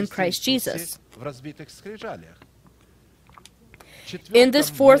that is in Christ Jesus. In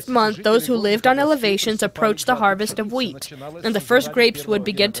this 4th month, those who lived on elevations approached the harvest of wheat, and the first grapes would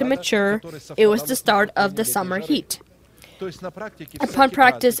begin to mature. It was the start of the summer heat. Upon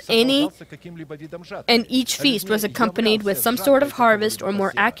practice, each feast was accompanied with some sort of harvest, or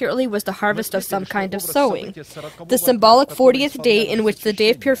more accurately, was the harvest of some kind of sowing. The symbolic 40th day in which the day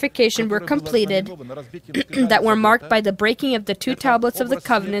of purification were completed, that were marked by the breaking of the 2 tablets of the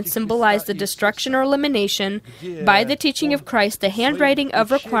covenant, symbolized the destruction or elimination, by the teaching of Christ, the handwriting of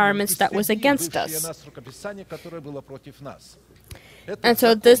requirements that was against us. And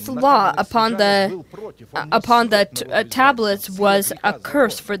so this law upon the tablets was a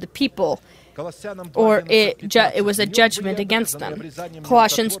curse for the people, or it was a judgment against them.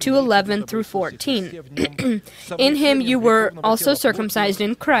 Colossians 2:11-14. In him you were also circumcised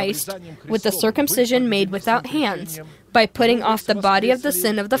in Christ, with the circumcision made without hands, by putting off the body of the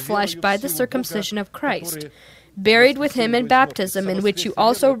sin of the flesh by the circumcision of Christ, buried with him in baptism, in which you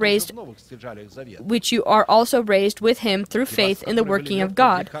are also raised with him through faith in the working of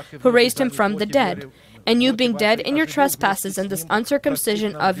God, who raised him from the dead. And you being dead in your trespasses and this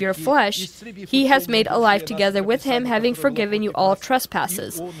uncircumcision of your flesh, he has made alive together with him, having forgiven you all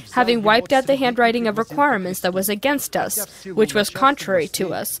trespasses, having wiped out the handwriting of requirements that was against us, which was contrary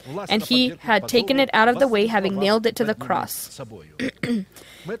to us, and he had taken it out of the way, having nailed it to the cross.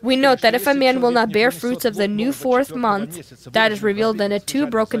 We note that if a man will not bear fruits of the new fourth month, that is revealed in the two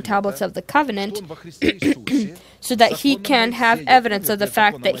broken tablets of the covenant, so that he can have evidence of the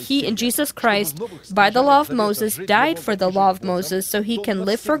fact that he in Jesus Christ, by the law of Moses, died for the law of Moses, so he can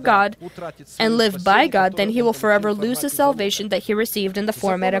live for God and live by God, then he will forever lose the salvation that he received in the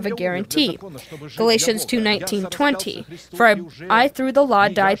format of a guarantee. Galatians 2:19-20. For I through the law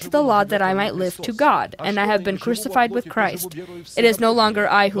died to the law that I might live to God, and I have been crucified with Christ. It is no longer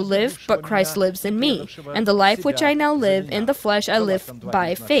I who live, but Christ lives in me, and the life which I now live in the flesh I live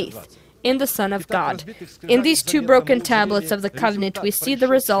by faith in the Son of God. In these two broken tablets of the covenant, we see the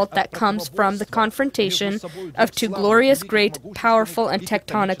result that comes from the confrontation of two glorious, great, powerful, and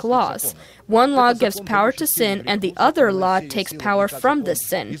tectonic laws. One law gives power to sin, and the other law takes power from this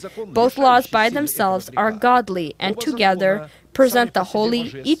sin. Both laws by themselves are godly, and together present the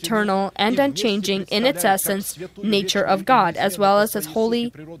holy, eternal, and unchanging in its essence nature of God, as well as His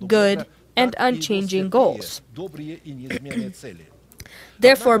holy, good, and unchanging goals.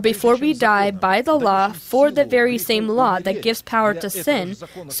 Therefore, before we die by the law, for the very same law that gives power to sin,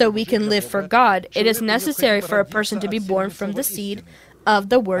 so we can live for God, it is necessary for a person to be born from the seed of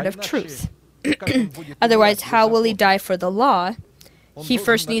the word of truth. Otherwise, how will he die for the law? He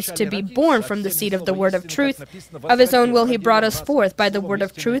first needs to be born from the seed of the word of truth. Of his own will he brought us forth by the word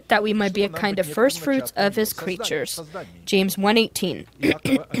of truth, that we might be a kind of first fruits of his creatures. James 1:18.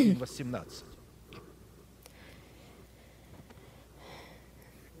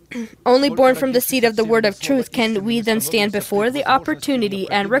 Only born from the seed of the word of truth can we then stand before the opportunity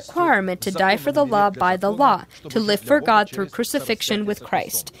and requirement to die for the law by the law, to live for God through crucifixion with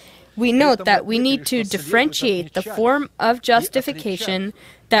Christ. We note that we need to differentiate the form of justification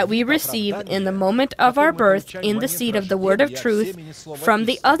that we receive in the moment of our birth in the seed of the word of truth from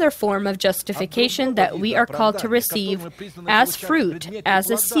the other form of justification that we are called to receive as fruit, as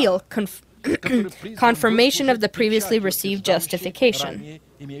a seal, confirmation of the previously received justification.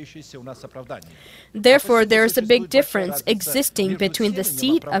 Therefore, there is a big difference existing between the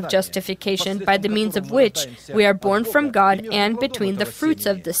seed of justification, by the means of which we are born from God, and between the fruits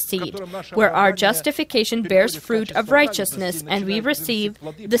of the seed, where our justification bears fruit of righteousness, and we receive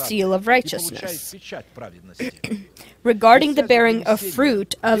the seal of righteousness. Regarding the bearing of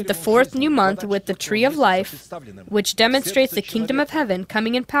fruit of the fourth new month with the tree of life, which demonstrates the kingdom of heaven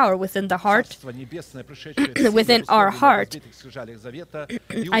coming in power within the heart, within our heart,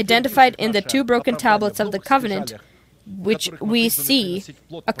 identified in the two broken tablets of the covenant, which we see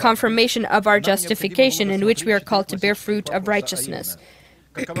a confirmation of our justification, in which we are called to bear fruit of righteousness.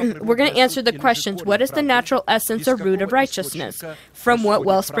 We're going to answer the questions: what is the natural essence or root of righteousness? From what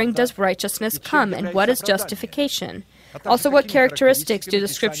wellspring does righteousness come? And what is justification? Also, what characteristics do the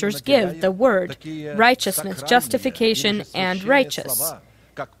scriptures give the word righteousness, justification, and righteous?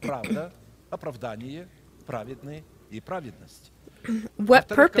 What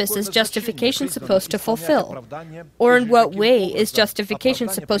purpose is justification supposed to fulfill? Or in what way is justification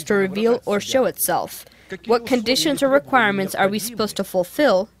supposed to reveal or show itself? What conditions or requirements are we supposed to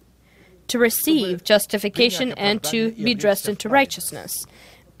fulfill to receive justification and to be dressed into righteousness?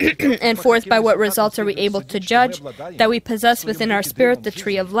 And fourth, by what results are we able to judge that we possess within our spirit the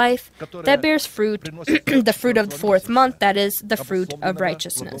tree of life that bears fruit, the fruit of the fourth month, that is, the fruit of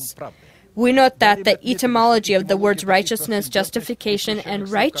righteousness? We note that the etymology of the words righteousness, justification, and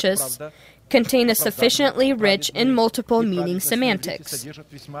righteous contain a sufficiently rich and multiple meaning semantics.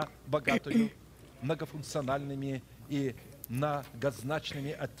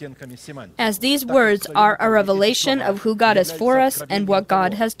 As these words are a revelation of who God is for us and what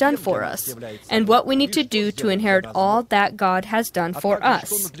God has done for us, and what we need to do to inherit all that God has done for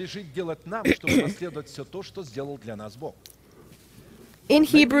us. In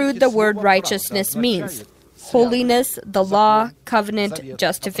Hebrew, the word righteousness means holiness, the law, covenant,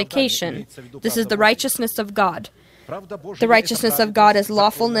 justification. This is the righteousness of God. The righteousness of God is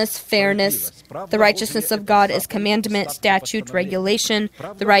lawfulness, fairness. The righteousness of God is commandment, statute, regulation.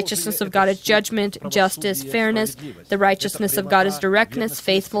 The righteousness of God is judgment, justice, fairness. The righteousness of God is directness,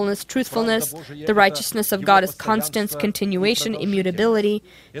 faithfulness, truthfulness. The righteousness of God is constance, continuation, immutability,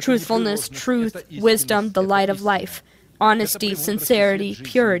 truthfulness, truth, wisdom, the light of life, honesty, sincerity,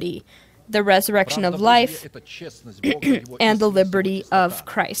 purity, the resurrection of life, and the liberty of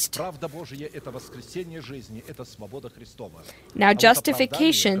Christ. Now,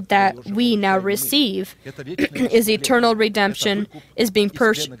 justification that we now receive is eternal redemption, is being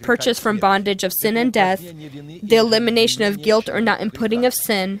purchased from bondage of sin and death, the elimination of guilt or not inputting of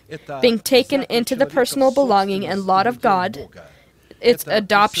sin, being taken into the personal belonging and lot of God, its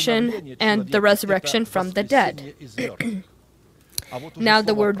adoption, and the resurrection from the dead. Now,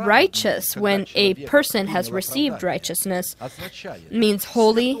 the word righteous, when a person has received righteousness, means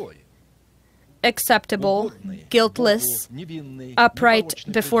holy, acceptable, guiltless, upright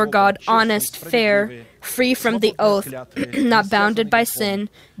before God, honest, fair, free from the oath, not bounded by sin,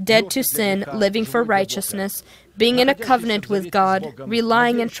 dead to sin, living for righteousness, being in a covenant with God,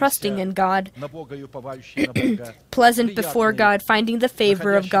 relying and trusting in God, pleasant before God, finding the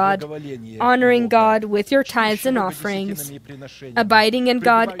favor of God, honoring God with your tithes and offerings, abiding in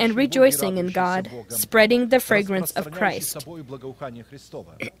God and rejoicing in God, spreading the fragrance of Christ.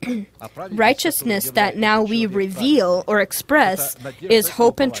 Righteousness that now we reveal or express is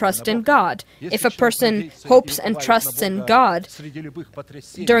hope and trust in God. If a person hopes and trusts in God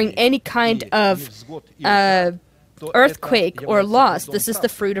during any kind of earthquake or loss, this is the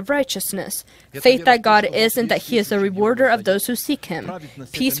fruit of righteousness. Faith that God is and that He is a rewarder of those who seek Him.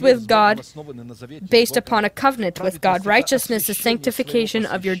 Peace with God based upon a covenant with God. Righteousness is sanctification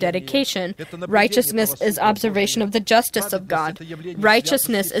of your dedication. Righteousness is observation of the justice of God.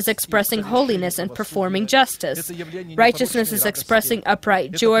 Righteousness is expressing holiness and performing justice. Righteousness is expressing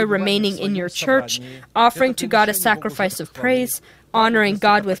upright joy, remaining in your church, offering to God a sacrifice of praise, honoring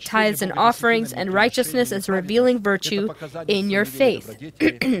God with tithes and offerings, and righteousness is revealing virtue in your faith.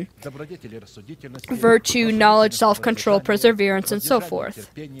 Virtue, knowledge, self-control, perseverance, and so forth.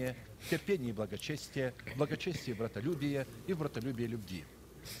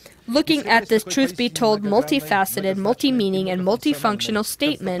 Looking at this truth be told multifaceted, multi-meaning, and multifunctional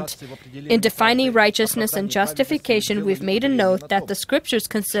statement, in defining righteousness and justification, we've made a note that the Scriptures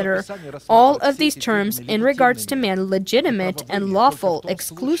consider all of these terms in regards to man legitimate and lawful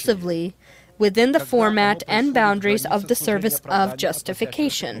exclusively within the format and boundaries of the service of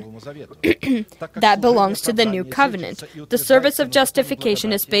justification. That belongs to the New Covenant. The service of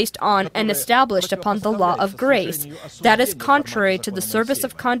justification is based on and established upon the law of grace. That is contrary to the service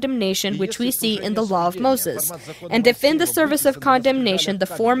of condemnation which we see in the law of Moses. And if in the service of condemnation the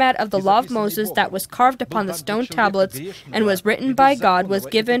format of the law of Moses that was carved upon the stone tablets and was written by God was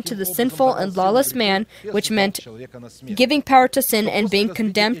given to the sinful and lawless man, which meant giving power to sin and being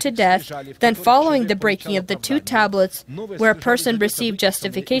condemned to death, then following the breaking of the two tablets, where a person received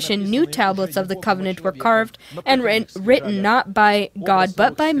justification, new tablets of the covenant were carved and written not by God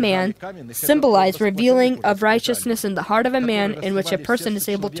but by man, symbolize revealing of righteousness in the heart of a man, in which a person is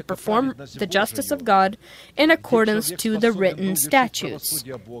able to perform the justice of God in accordance to the written statutes.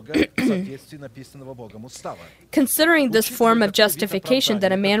 Considering this form of justification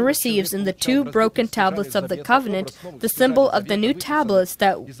that a man receives in the two broken tablets of the covenant, the symbol of the new tablets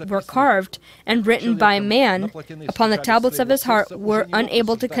that were carved and written by man upon the tablets of his heart were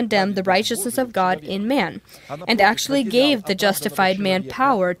unable to condemn the righteousness of God in man, and actually gave the justified man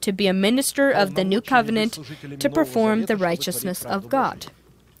power to be a minister of the new covenant to perform the righteousness of God.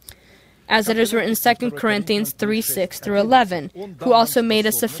 As it is written in 2 Corinthians 3:6-11, who also made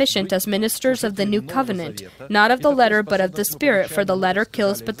us sufficient as ministers of the new covenant, not of the letter but of the Spirit, for the letter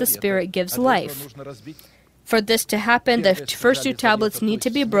kills but the Spirit gives life. For this to happen, the first two tablets need to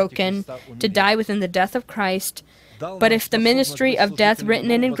be broken, to die within the death of Christ. But if the ministry of death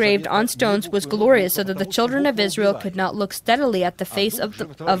written and engraved on stones was glorious, so that the children of Israel could not look steadily at the face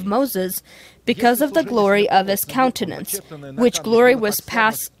of Moses, because of the glory of his countenance, which glory was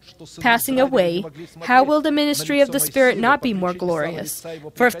passing away, how will the ministry of the Spirit not be more glorious?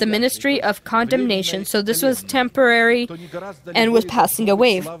 For if the ministry of condemnation, so this was temporary and was passing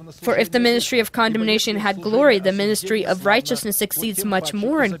away, for if the ministry of condemnation had glory, the ministry of righteousness exceeds much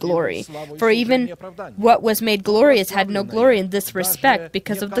more in glory. For even what was made glorious had no glory in this respect,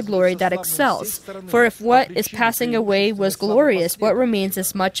 because of the glory that excels. For if what is passing away was glorious, what remains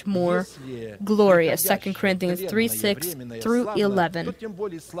is much more glorious. 2 Corinthians 3:6-11.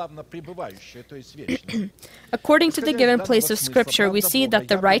 According to the given place of Scripture, we see that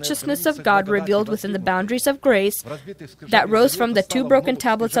the righteousness of God revealed within the boundaries of grace that rose from the two broken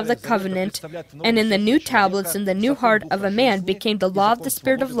tablets of the covenant, and in the new tablets in the new heart of a man became the law of the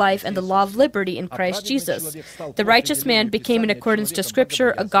Spirit of life and the law of liberty in Christ Jesus. The righteous man became, in accordance to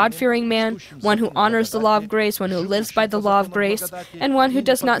Scripture, a God-fearing man, one who honors the law of grace, one who lives by the law of grace, and one who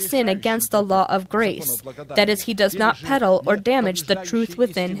does not sin against the law of grace. That is, he does not peddle or damage the truth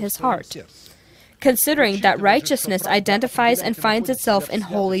within his heart. Considering that righteousness identifies and finds itself in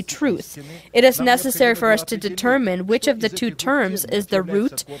holy truth, it is necessary for us to determine which of the two terms is the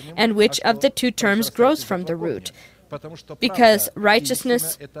root and which of the two terms grows from the root, because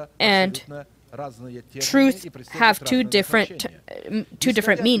righteousness and truth have two different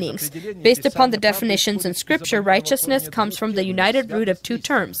meanings. Based upon the definitions in Scripture, righteousness comes from the united root of two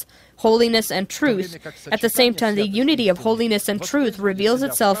terms, holiness and truth. At the same time, the unity of holiness and truth reveals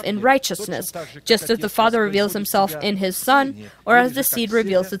itself in righteousness, just as the Father reveals himself in his Son, or as the seed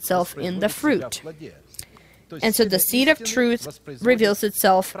reveals itself in the fruit. And so the seed of truth reveals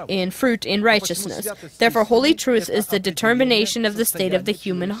itself in fruit in righteousness. Therefore, holy truth is the determination of the state of the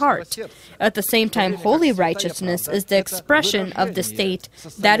human heart. At the same time, holy righteousness is the expression of the state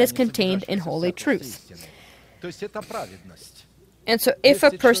that is contained in holy truth. And so if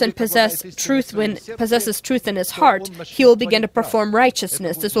a person possesses truth in his heart, he will begin to perform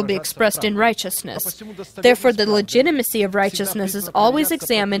righteousness. This will be expressed in righteousness. Therefore, the legitimacy of righteousness is always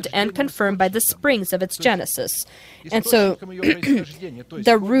examined and confirmed by the springs of its genesis. And so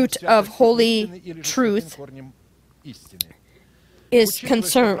the root of holy truth is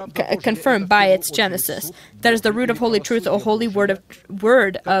confirmed by its genesis. That is the root of holy truth, or holy word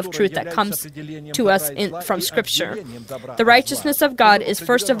of truth that comes to us from Scripture. The righteousness of God is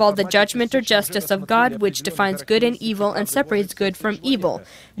first of all the judgment or justice of God, which defines good and evil and separates good from evil.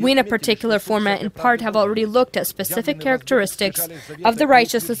 We in a particular format in part have already looked at specific characteristics of the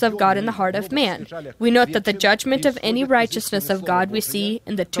righteousness of God in the heart of man. We note that the judgment of any righteousness of God we see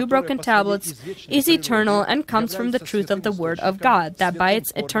in the two broken tablets is eternal and comes from the truth of the Word of God, that by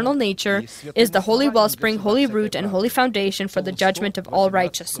its eternal nature is the holy wellspring, holy root, and holy foundation for the judgment of all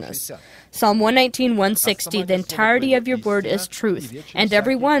righteousness. Psalm 119, 160, the entirety of your word is truth, and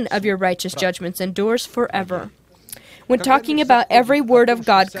every one of your righteous judgments endures forever. When talking about every word of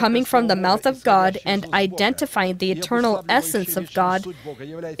God coming from the mouth of God and identifying the eternal essence of God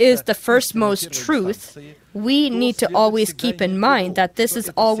is the firstmost truth, we need to always keep in mind that this is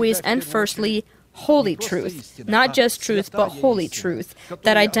always and firstly holy truth, not just truth, but holy truth,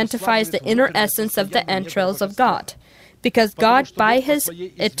 that identifies the inner essence of the entrails of God. Because God, by His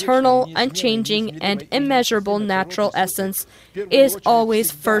eternal, unchanging, and immeasurable natural essence, is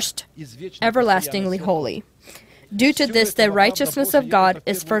always first everlastingly holy. Due to this, the righteousness of God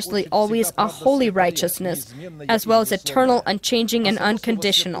is firstly always a holy righteousness, as well as eternal, unchanging, and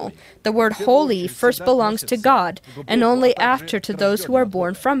unconditional. The word holy first belongs to God, and only after to those who are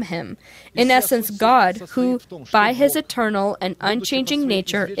born from Him. In essence, God, who by His eternal and unchanging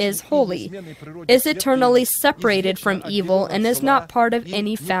nature is holy, is eternally separated from evil and is not part of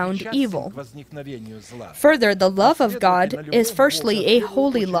any found evil. Further, the love of God is firstly a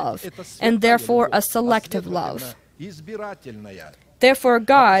holy love, and therefore a selective love. Therefore,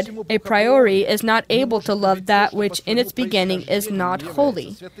 God, a priori, is not able to love that which in its beginning is not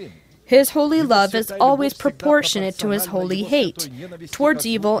holy. His holy love is always proportionate to His holy hate towards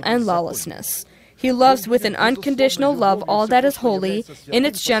evil and lawlessness. He loves with an unconditional love all that is holy in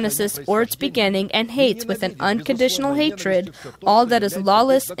its genesis or its beginning, and hates with an unconditional hatred all that is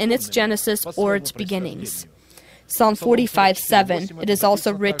lawless in its genesis or its beginnings. Psalm 45:7. It is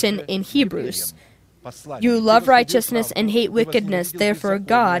also written in Hebrews, "You love righteousness and hate wickedness, therefore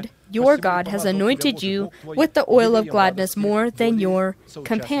God, your God, has anointed you with the oil of gladness more than your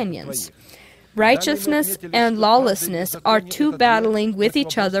companions." Righteousness and lawlessness are two battling with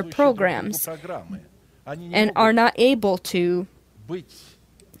each other programs and are not able to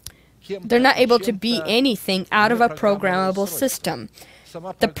be anything out of a programmable system.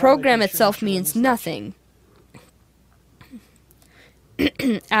 The program itself means nothing.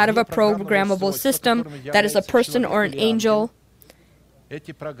 Out of a programmable system, that is a person or an angel,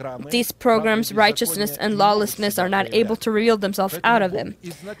 these programs, righteousness and lawlessness, are not able to reveal themselves out of them.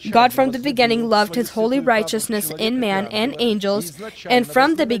 God from the beginning loved His holy righteousness in man and angels, and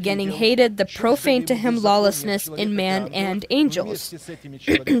from the beginning hated the profane to Him lawlessness in man and angels,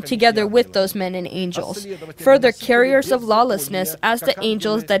 together with those men and angels. Further, carriers of lawlessness, as the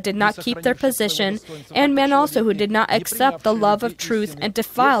angels that did not keep their position, and men also who did not accept the love of truth and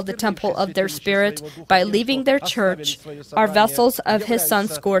defiled the temple of their spirit by leaving their church, are vessels of His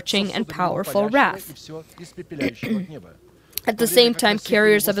Son's scorching and powerful wrath. At the same time,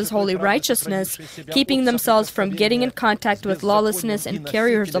 carriers of His holy righteousness, keeping themselves from getting in contact with lawlessness and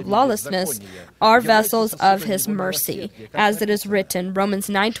carriers of lawlessness, are vessels of His mercy, as it is written, Romans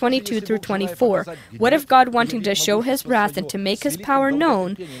 9:22-24. What if God, wanting to show His wrath and to make His power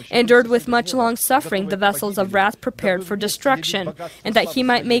known, endured with much long suffering the vessels of wrath prepared for destruction, and that He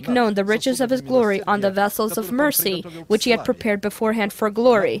might make known the riches of His glory on the vessels of mercy, which He had prepared beforehand for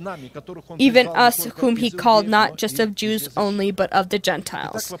glory, even us whom He called not just of Jews only, only, but of the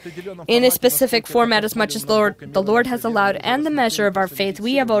Gentiles. In a specific format, as much as the Lord has allowed, and the measure of our faith,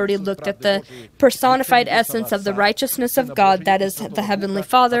 we have already looked at the personified essence of the righteousness of God, that is, the Heavenly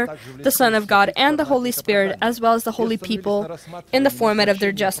Father, the Son of God, and the Holy Spirit, as well as the holy people, in the format of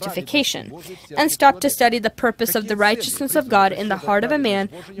their justification, and stopped to study the purpose of the righteousness of God in the heart of a man.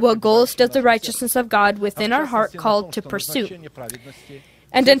 What goals does the righteousness of God within our heart call to pursue?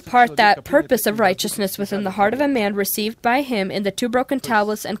 And in part that purpose of righteousness within the heart of a man received by him in the two broken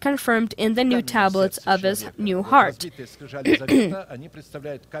tablets and confirmed in the new tablets of his new heart.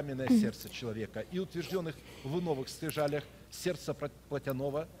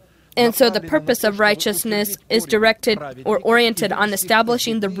 And so the purpose of righteousness is directed or oriented on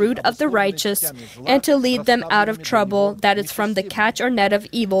establishing the root of the righteous and to lead them out of trouble that is from the catch or net of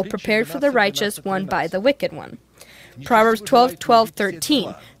evil prepared for the righteous one by the wicked one. Proverbs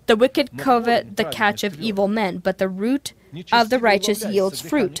 12:13. The wicked covet the catch of evil men, but the root of the righteous yields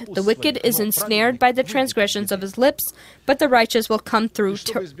fruit. The wicked is ensnared by the transgressions of his lips, but the righteous will come through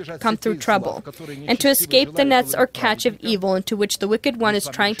trouble. And to escape the nets or catch of evil into which the wicked one is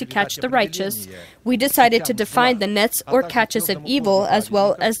trying to catch the righteous, we decided to define the nets or catches of evil as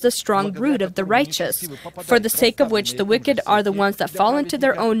well as the strong root of the righteous, for the sake of which the wicked are the ones that fall into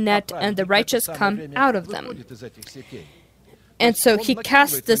their own net and the righteous come out of them. And so he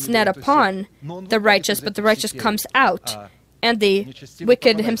casts this net upon the righteous, but the righteous comes out, and the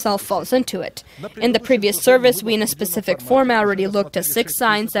wicked himself falls into it. In the previous service, we in a specific format already looked at 6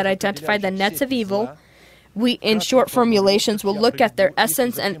 signs that identify the nets of evil. We, in short formulations, will look at their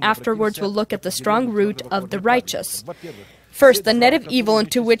essence, and afterwards will look at the strong root of the righteous. First, the net of evil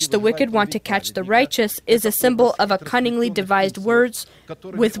into which the wicked want to catch the righteous is a symbol of a cunningly devised words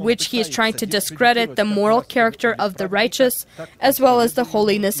with which he is trying to discredit the moral character of the righteous, as well as the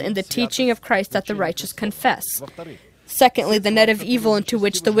holiness in the teaching of Christ that the righteous confess. Secondly, the net of evil into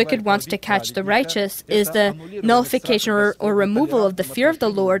which the wicked wants to catch the righteous is the nullification or removal of the fear of the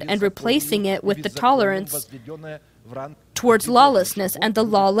Lord and replacing it with the tolerance towards lawlessness and the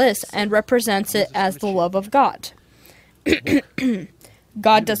lawless, and represents it as the love of God.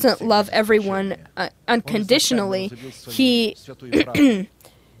 God doesn't love everyone unconditionally. He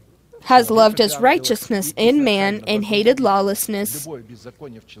has loved his righteousness in man and hated lawlessness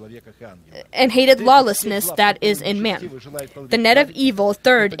that is in man. The net of evil,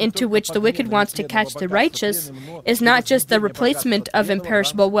 third, into which the wicked wants to catch the righteous, is not just the replacement of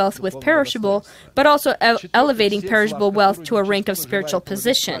imperishable wealth with perishable, but also elevating perishable wealth to a rank of spiritual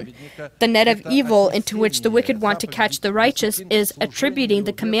position. The net of evil into which the wicked want to catch the righteous is attributing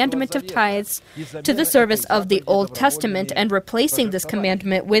the commandment of tithes to the service of the Old Testament and replacing this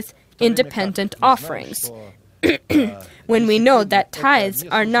commandment with independent offerings. When we know that tithes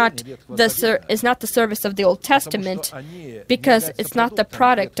are not is not the service of the Old Testament, because it's not the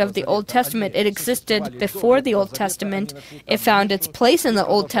product of the Old Testament. It existed before the Old Testament. It found its place in the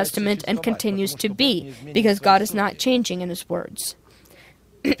Old Testament and continues to be, because God is not changing in his words.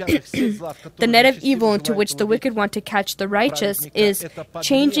 The net of evil into which the wicked want to catch the righteous is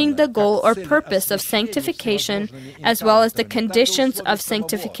changing the goal or purpose of sanctification as well as the conditions of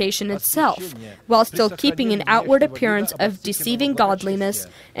sanctification itself, while still keeping an outward appearance of deceiving godliness,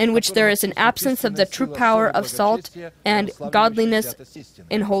 in which there is an absence of the true power of salt and godliness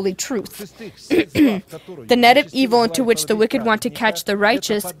in holy truth. The net of evil into which the wicked want to catch the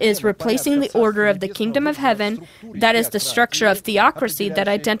righteous is replacing the order of the kingdom of heaven, that is the structure of theocracy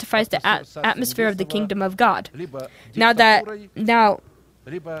that identifies the atmosphere of the kingdom of God. Now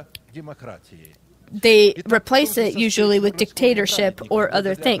they replace it usually with dictatorship or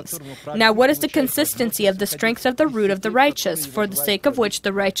other things. Now, what is the consistency of the strength of the root of the righteous, for the sake of which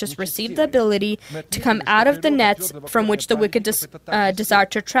the righteous receive the ability to come out of the nets from which the wicked desire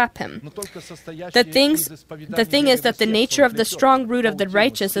to trap him? The thing is that the nature of the strong root of the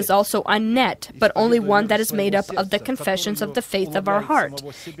righteous is also a net, but only one that is made up of the confessions of the faith of our heart,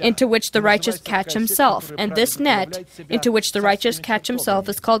 into which the righteous catch himself. And this net, into which the righteous catch himself,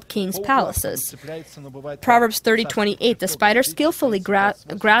 is called king's palaces. Proverbs 30:28, the spider skillfully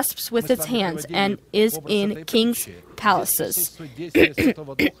grasps with its hands and is in king's palaces.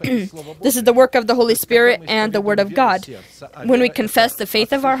 This is the work of the Holy Spirit and the Word of God. When we confess the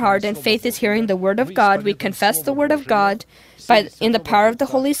faith of our heart, and faith is hearing the Word of God, we confess the Word of God in the power of the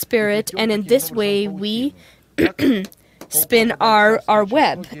Holy Spirit, and in this way we spin our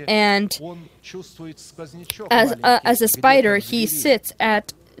web. And as a spider, he sits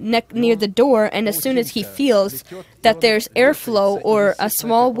at near the door, and as soon as he feels that there's airflow or a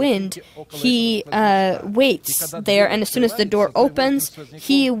small wind, he waits there, and as soon as the door opens,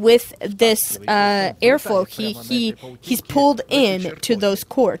 he, with this airflow, he's pulled in to those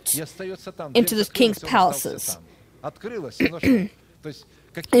courts, into the king's palaces.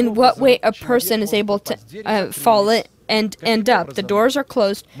 In what way a person is able to fall in and end up? The doors are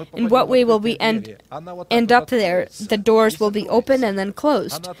closed. In what way will we end up there? The doors will be open and then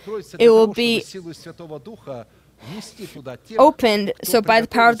closed. It will be opened, so by the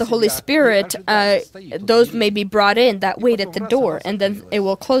power of the Holy Spirit, those may be brought in that wait at the door, and then it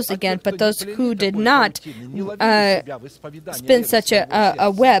will close again. But those who did not spin such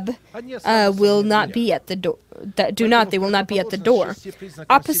a web will not be at the door. They will not be at the door.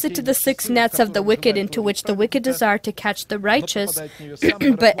 Opposite to the 6 nets of the wicked, into which the wicked desire to catch the righteous,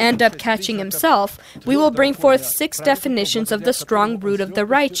 but end up catching himself, we will bring forth 6 definitions of the strong root of the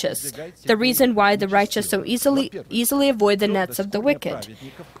righteous, the reason why the righteous so easily avoid the nets of the wicked.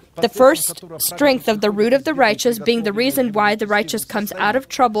 The first strength of the root of the righteous, being the reason why the righteous comes out of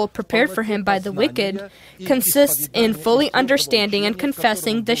trouble prepared for him by the wicked, consists in fully understanding and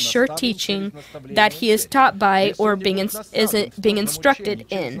confessing the sure teaching that he is taught by or being instructed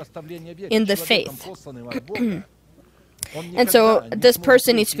in the faith. And so this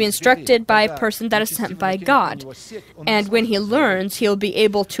person needs to be instructed by a person that is sent by God. And when he learns, he'll be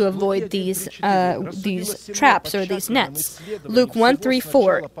able to avoid these traps or these nets. Luke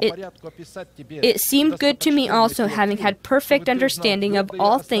 1:3-4. It seemed good to me also, having had perfect understanding of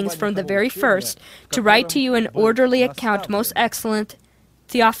all things from the very first, to write to you an orderly account, most excellent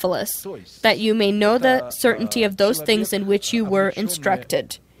Theophilus, that you may know the certainty of those things in which you were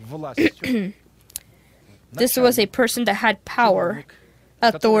instructed. This was a person that had power,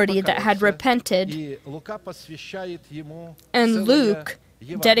 authority, that had repented, and Luke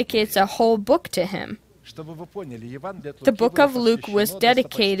dedicates a whole book to him. The book of Luke was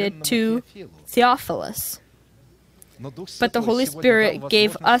dedicated to Theophilus, but the Holy Spirit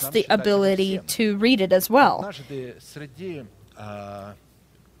gave us the ability to read it as well.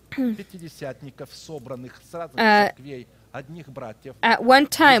 At one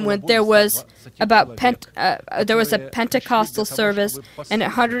time, when there was a Pentecostal service, and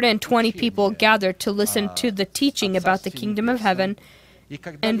 120 people gathered to listen to the teaching about the kingdom of heaven,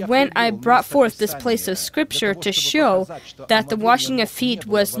 and when I brought forth this place of Scripture to show that the washing of feet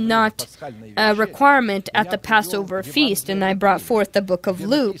was not a requirement at the Passover feast, and I brought forth the book of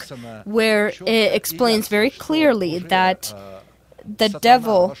Luke, where it explains very clearly that the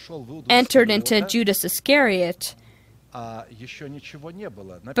devil entered into Judas Iscariot,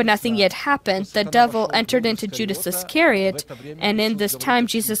 but nothing yet happened. The devil entered into Judas Iscariot, and in this time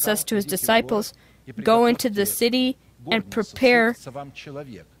Jesus says to his disciples, "Go into the city and prepare."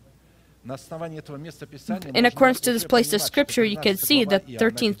 In accordance to this place of Scripture, you can see the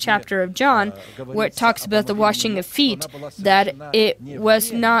 13th chapter of John, where it talks about the washing of feet, that it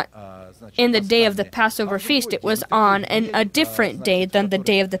was not in the day of the Passover feast, it was on a different day than the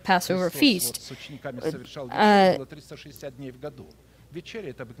day of the Passover feast.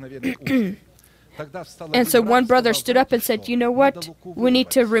 And so one brother stood up and said, "You know what? We need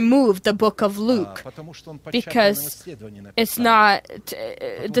to remove the book of Luke, because it's not,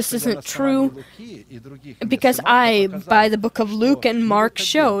 this isn't true, because by the book of Luke and Mark,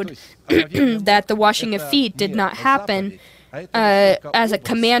 showed that the washing of feet did not happen as a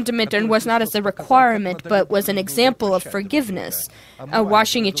commandment and was not as a requirement, but was an example of forgiveness.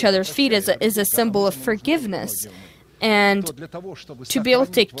 Washing each other's feet is a symbol of forgiveness. And to be able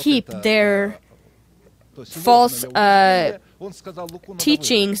to keep their false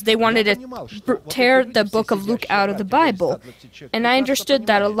teachings, they wanted to tear the book of Luke out of the Bible. And I understood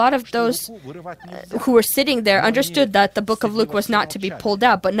that a lot of those who were sitting there understood that the book of Luke was not to be pulled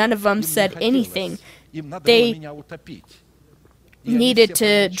out, but none of them said anything. They needed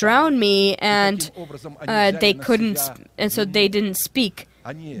to drown me, and they couldn't, and so they didn't speak.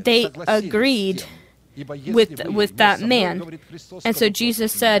 They agreed with that man. And so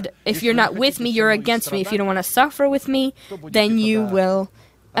Jesus said, if you're not with me, you're against me. If you don't want to suffer with me, then you will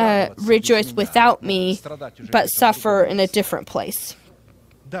rejoice without me, but suffer in a different place.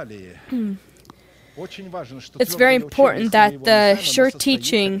 It's very important that the sure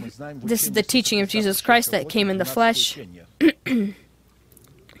teaching, this is the teaching of Jesus Christ that came in the flesh,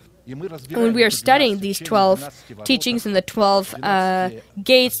 when we are studying these 12 teachings and the 12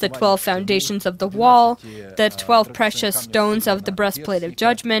 gates, the 12 foundations of the wall, the 12 precious stones of the breastplate of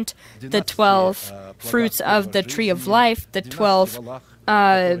judgment, the 12 fruits of the tree of life, the 12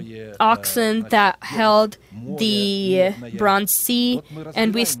 oxen that held the bronze sea,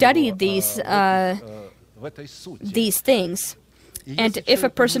 and we study these things. And if a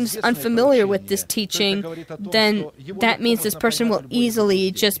person is unfamiliar with this teaching, then that means this person will easily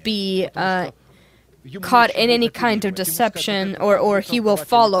just be caught in any kind of deception, or he will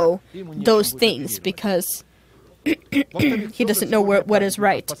follow those things because he doesn't know what is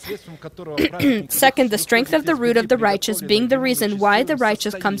right. Second, the strength of the root of the righteous, being the reason why the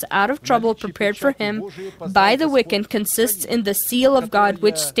righteous comes out of trouble prepared for him by the wicked, consists in the seal of God,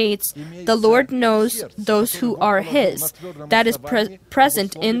 which states, "The Lord knows those who are his." That is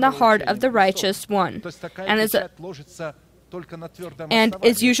present in the heart of the righteous one, and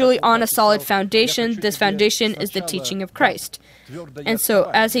is usually on a solid foundation. This foundation is the teaching of Christ. And so,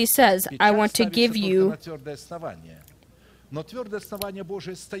 as he says, I want to give you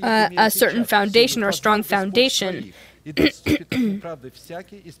a certain foundation or a strong foundation.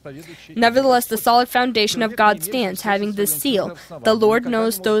 Nevertheless, the solid foundation of God stands, having this seal. The Lord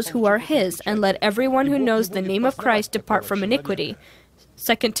knows those who are his, and let everyone who knows the name of Christ depart from iniquity.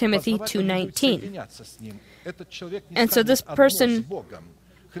 2 Timothy 2:19. And so this person,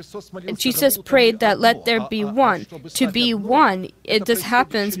 Jesus prayed that let there be one. To be one, this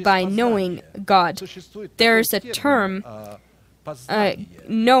happens by knowing God. There's a term,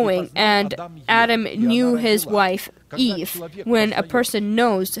 knowing, and Adam knew his wife Eve. When a person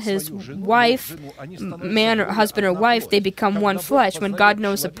knows his wife, man or husband or wife, they become one flesh. When God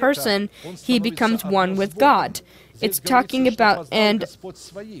knows a person, he becomes one with God. It's talking about, and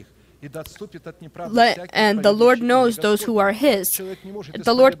the Lord knows those who are his.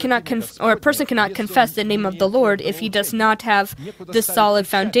 The Lord cannot, or a person cannot confess the name of the Lord if he does not have this solid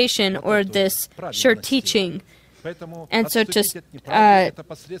foundation or this sure teaching. And so to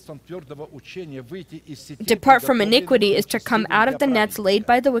depart from iniquity is to come out of the nets laid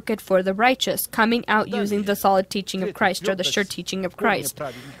by the wicked for the righteous, coming out using the solid teaching of Christ or the sure teaching of Christ.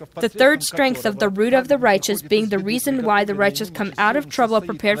 The third strength of the root of the righteous, being the reason why the righteous come out of trouble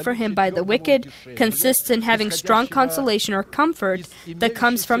prepared for him by the wicked, consists in having strong consolation or comfort that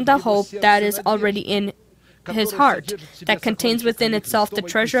comes from the hope that is already in his heart, that contains within itself the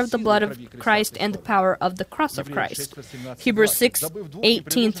treasure of the blood of Christ and the power of the cross of Christ. Hebrews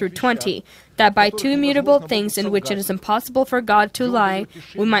 6:18-20, that by two immutable things in which it is impossible for God to lie,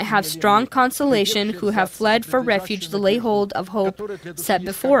 we might have strong consolation who have fled for refuge to lay hold of hope set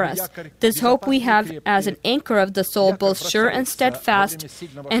before us. This hope we have as an anchor of the soul, both sure and steadfast,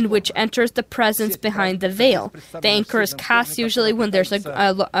 and which enters the presence behind the veil. The anchor is cast usually when there's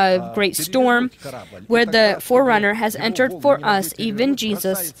a great storm, where the forerunner has entered for us, even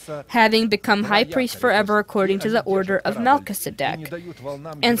Jesus, having become high priest forever according to the order of Melchizedek.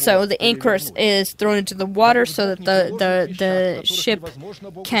 And so the anchor is thrown into the water so that the ship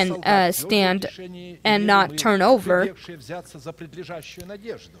can stand and not turn over.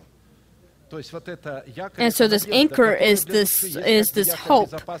 And so this anchor is this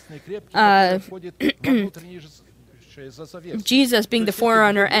hope. Jesus, being the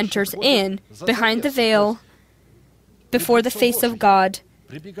forerunner, enters in behind the veil, before the face of God,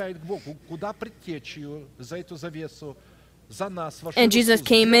 and Jesus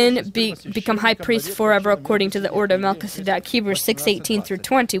came in, become high priest forever according to the order of Melchizedek. Hebrews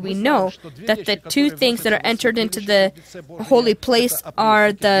 6:18-20. We know that the two things that are entered into the holy place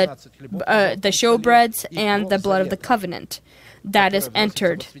are the showbreads and the blood of the covenant that is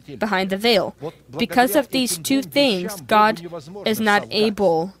entered behind the veil. Because of these two things, God is not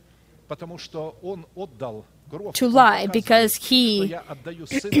able to lie, because he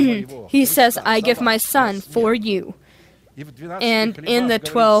says, I give my son for you. And in the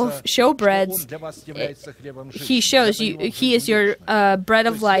 12 showbreads, he shows you, he is your bread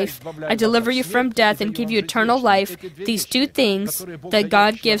of life. I deliver you from death and give you eternal life. These two things that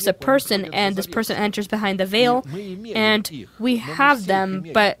God gives a person, and this person enters behind the veil, and we have them,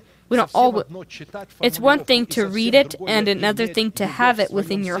 but we don't all. It's one thing to read it, and another thing to have it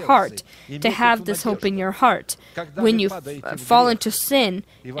within your heart, to have this hope in your heart. When you fall into sin,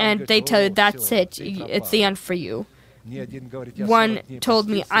 and they tell you that's it, it's the end for you. One told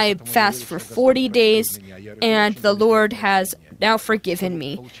me, I fast for 40 days, and the Lord has now forgiven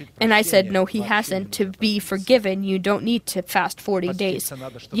me. And I said, no, he hasn't. To be forgiven, you don't need to fast 40 days.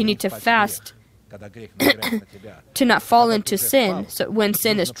 You need to fast to not fall into sin when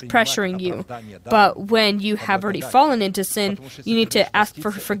sin is pressuring you. But when you have already fallen into sin, you need to ask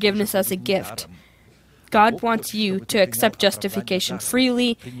for forgiveness as a gift. God wants you to accept justification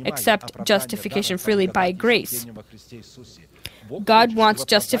freely, accept justification freely by grace. God wants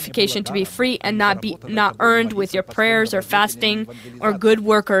justification to be free and not earned with your prayers or fasting or good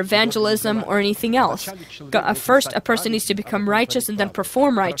work or evangelism or anything else. First, a person needs to become righteous and then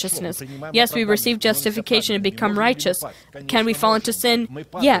perform righteousness. Yes, we receive justification and become righteous. Can we fall into sin?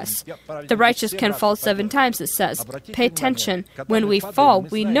 Yes. The righteous can fall 7 times, it says. Pay attention. When we fall,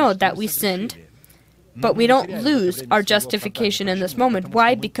 we know that we sinned. But we don't lose our justification in this moment.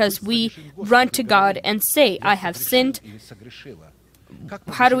 Why? Because we run to God and say, I have sinned.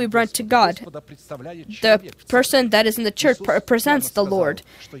 How do we run to God? The person that is in the church presents the Lord.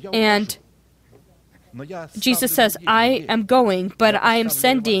 And Jesus says, I am going, but I am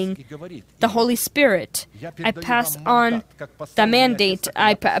sending the Holy Spirit. I pass on the mandate.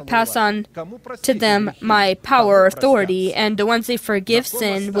 I pass on to them my power, authority, and the ones they forgive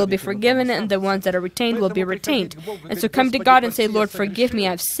sin will be forgiven, and the ones that are retained will be retained. And so come to God and say, Lord, forgive me,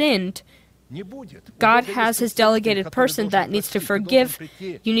 I've sinned. God has His delegated person that needs to forgive.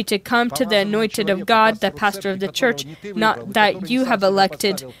 You need to come to the anointed of God, the pastor of the church, not that you have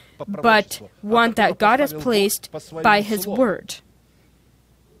elected, but one that God has placed by His word.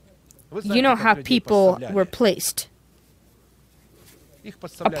 You know how people were placed.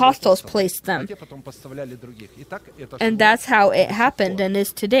 Apostles placed them. And that's how it happened and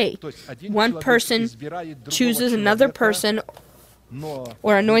is today. One person chooses another person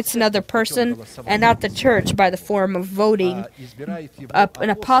or anoints another person, and not the church by the form of voting. An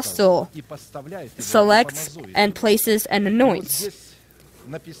apostle selects and places and anoints.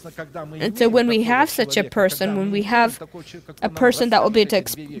 And so when we have such a person, when we have a person that will be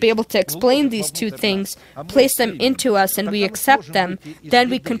able to explain these two things, place them into us, and we accept them, then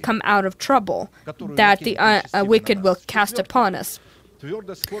we can come out of trouble that the wicked will cast upon us.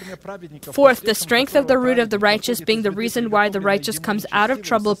 Fourth, the strength of the root of the righteous, being the reason why the righteous comes out of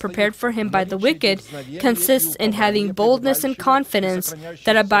trouble prepared for him by the wicked, consists in having boldness and confidence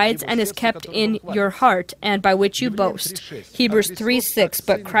that abides and is kept in your heart, and by which you boast. Hebrews 3:6.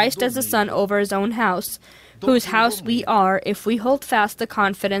 But Christ as a son over his own house, whose house we are, if we hold fast the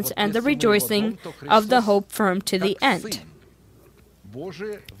confidence and the rejoicing of the hope firm to the end.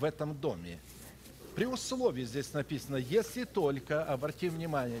 При условии здесь написано, если только, обрати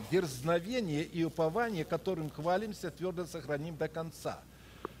внимание, дерзновение и упование, которым хвалимся, твердо сохраним до конца.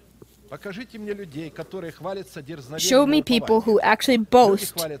 Покажите мне людей, которые хвалятся дерзновением и Show me people who actually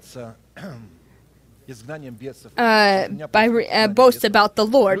boast, boast about the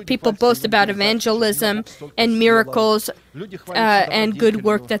Lord. People boast about evangelism and miracles and good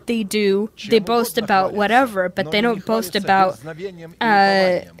work that they do. They boast about whatever, but they don't boast about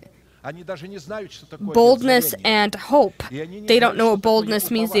boldness and hope. They don't know what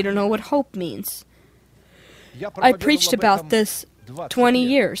boldness means. They don't know what hope means. I preached about this 20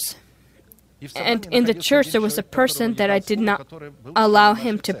 years. And in the church, there was a person that I did not allow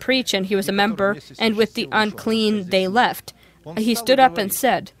him to preach, and he was a member, and with the unclean, they left. He stood up and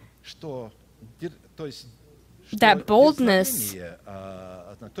said that boldness,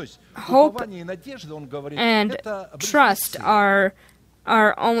 hope, and trust are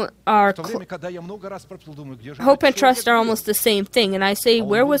hope and trust are almost the same thing. And I say,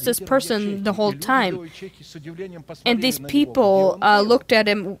 where was this person the whole time? And these people looked at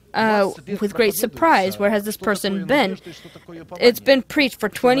him with great surprise. Where has this person been? It's been preached for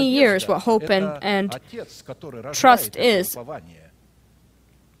 20 years what hope and trust is.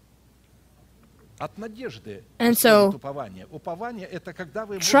 And so,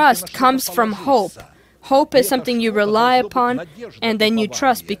 trust comes from hope. Hope is something you rely upon, and then you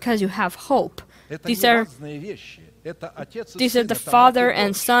trust because you have hope. These are the father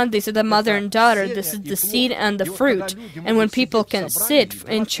and son, these are the mother and daughter, this is the seed and the fruit. And when people can sit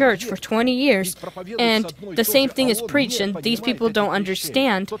in church for 20 years and the same thing is preached and these people don't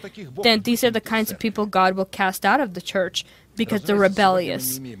understand, then these are the kinds of people God will cast out of the church because they're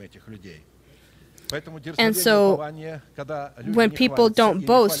rebellious. And so, when people don't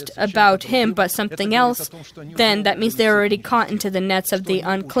boast about him but something else, then that means they're already caught into the nets of the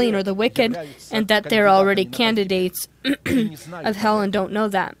unclean or the wicked, and that they're already candidates of hell and don't know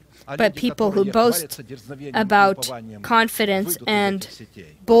that. But people who boast about confidence and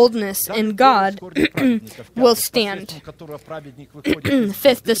boldness in God will stand.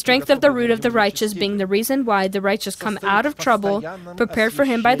 Fifth, the strength of the root of the righteous being the reason why the righteous come out of trouble, prepared for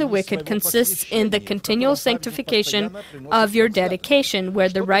him by the wicked, consists in the continual sanctification of your dedication, where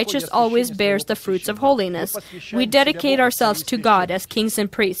the righteous always bears the fruits of holiness. We dedicate ourselves to God as kings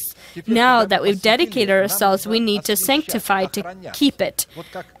and priests. Now that we've dedicated ourselves, we need to sanctify to keep it.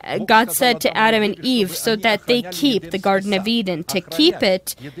 God said to Adam and Eve so that they keep the Garden of Eden. To keep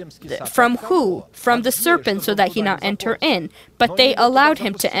it from who? From the serpent, so that he not enter in. But they allowed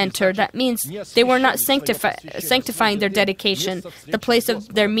him to enter. That means they were not sanctifying their dedication, the place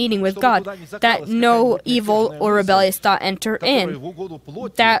of their meeting with God, that no evil or rebellious thought enter in.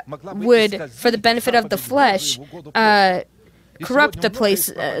 That would, for the benefit of the flesh, corrupt the place,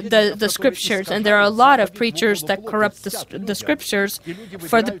 the scriptures, and there are a lot of preachers that corrupt the scriptures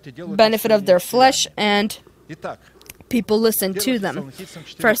for the benefit of their flesh, and people listen to them.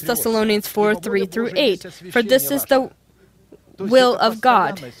 1 Thessalonians 4:3-8. For this is the will of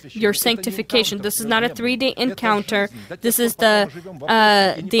God, your sanctification. This is not a 3-day encounter. This is your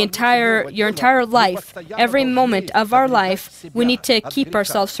entire life. Every moment of our life, we need to keep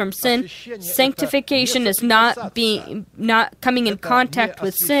ourselves from sin. Sanctification is not coming in contact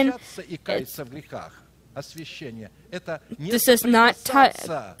with sin. This does not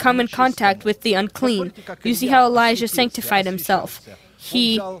come in contact with the unclean. You see how Elijah sanctified himself.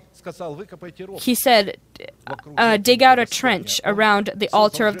 He said, dig out a trench around the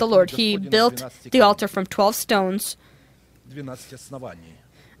altar of the Lord. He built the altar from 12 stones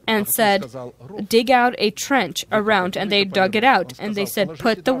and said, dig out a trench around, and they dug it out, and they said,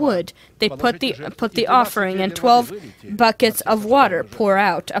 put the wood. They put the offering, and 12 buckets of water pour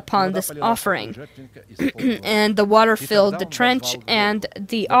out upon this offering. And the water filled the trench and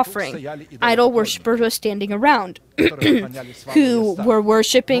the offering. Idol worshippers were standing around, who were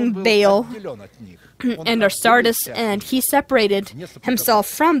worshipping Baal and Astartes, and he separated himself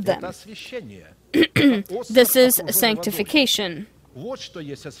from them. This is sanctification.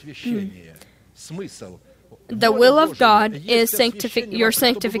 The will of God is your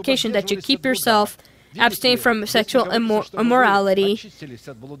sanctification, that you keep yourself, abstain from sexual immorality.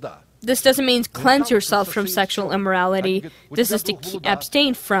 This doesn't mean cleanse yourself from sexual immorality. This is to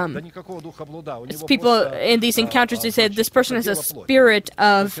abstain from. It's people in these encounters, they said, this person has a spirit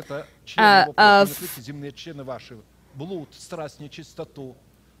of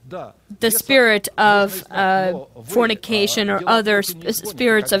the spirit of fornication or other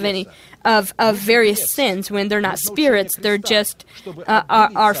spirits of various sins. When they're not spirits, they're just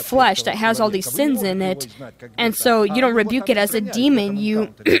our flesh that has all these sins in it. And so you don't rebuke it as a demon.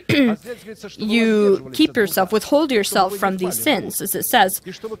 You keep yourself, withhold yourself from these sins, as it says.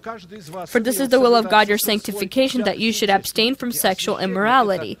 For this is the will of God, your sanctification, that you should abstain from sexual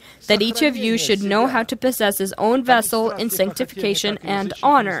immorality, that each of you should know how to possess his own vessel in sanctification and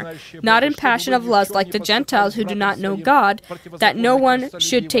honor, not in passion of lust like the Gentiles who do not know God, that no one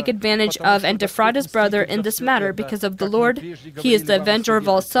should take advantage of and defraud his brother in this matter, because of the Lord, he is the avenger of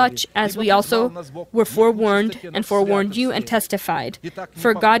all such, as we also were forewarned and forewarned you and testified.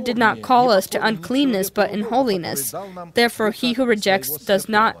 For God did not call us to uncleanness, but in holiness. Therefore he who rejects does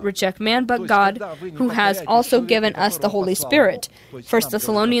not reject man, but God, who has also given us the Holy Spirit. 1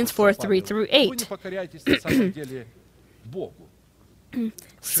 Thessalonians 4:3-8.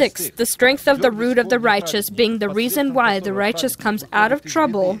 6. The strength of the root of the righteous being the reason why the righteous comes out of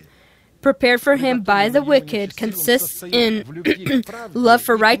trouble, prepared for him by the wicked, consists in love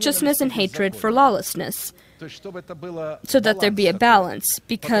for righteousness and hatred for lawlessness, so that there be a balance,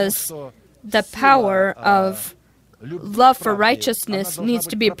 because the power of love for righteousness needs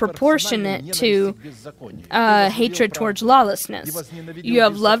to be proportionate to hatred towards lawlessness. You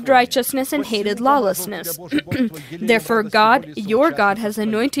have loved righteousness and hated lawlessness. Therefore God, your God, has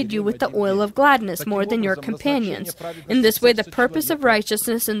anointed you with the oil of gladness more than your companions. In this way the purpose of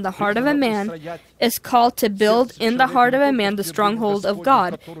righteousness in the heart of a man is called to build in the heart of a man the stronghold of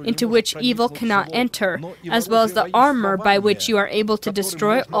God, into which evil cannot enter, as well as the armor by which you are able to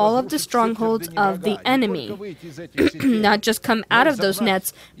destroy all of the strongholds of the enemy. Not just come out of those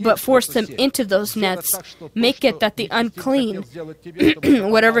nets, but force them into those nets. Make it that the unclean,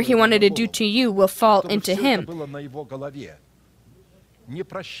 whatever he wanted to do to you, will fall into him.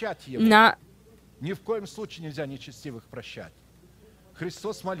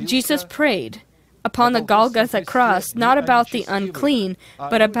 Jesus prayed upon the Golgotha cross, not about the unclean,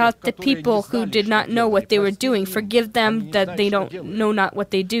 but about the people who did not know what they were doing. Forgive them that they don't know not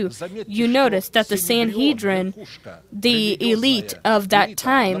what they do. You notice that the Sanhedrin, the elite of that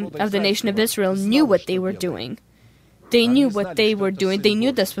time of the nation of Israel, knew what they were doing. They knew what they were doing. They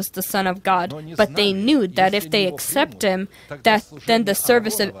knew this was the Son of God. But they knew that if they accept him, that then the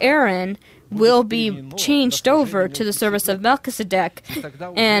service of Aaron will be changed over to the service of Melchizedek,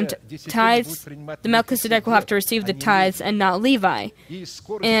 and tithes, the Melchizedek will have to receive the tithes and not Levi.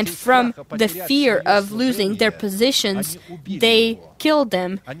 And from the fear of losing their positions, they killed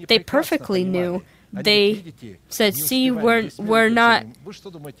them. They perfectly knew. They said, see, we're not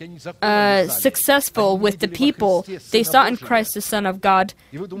successful with the people. They saw in Christ the Son of God.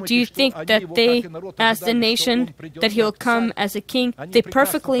 Do you think that they asked the nation that he will come as a king? They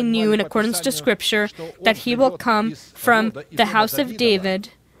perfectly knew, in accordance to Scripture, that he will come from the house of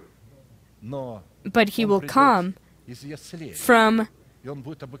David, but he will come from a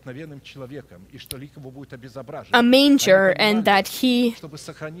manger, and that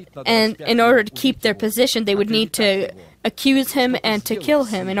in order to keep their position, they would need to accuse him and to kill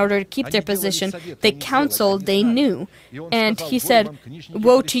him in order to keep their position. They counseled, they knew. And he said,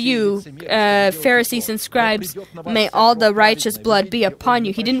 woe to you, Pharisees and scribes, may all the righteous blood be upon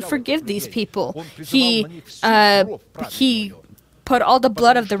you. He didn't forgive these people. He put all the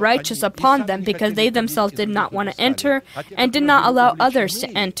blood of the righteous upon them because they themselves did not want to enter and did not allow others to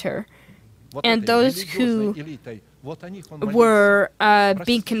enter. And those who were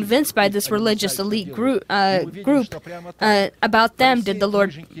being convinced by this religious elite group, about them did the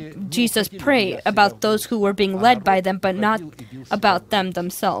Lord Jesus pray, about those who were being led by them, but not about them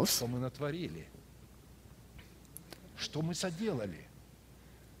themselves.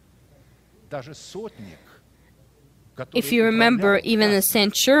 If you remember, even the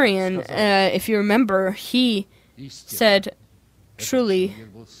centurion, if you remember, he said, truly,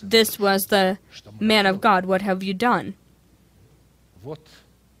 this was the man of God. What have you done?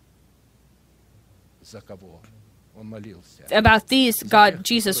 About these,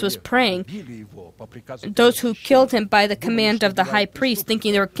 Jesus was praying. Those who killed him by the command of the high priest,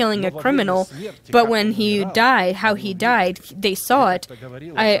 thinking they were killing a criminal, but when he died, how he died, they saw it.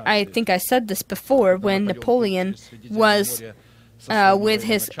 I think I said this before, when Napoleon was with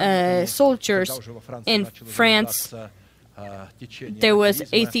his soldiers in France. There was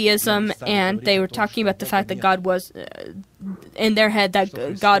atheism, and they were talking about the fact that God was, in their head,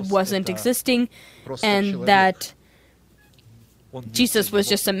 that God wasn't existing, and that Jesus was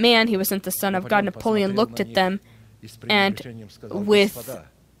just a man, he wasn't the Son of God. Napoleon looked at them and with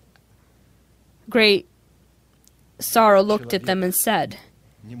great sorrow looked at them and said,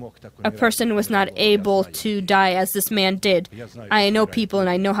 a person was not able to die as this man did. I know people and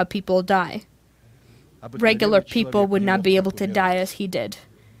I know how people die. Regular people would not be able to die as he did,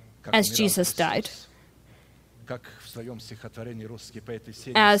 as Jesus died.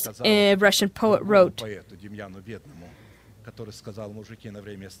 As a Russian poet wrote,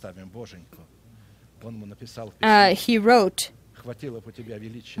 he wrote,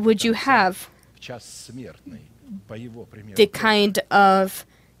 would you have the kind of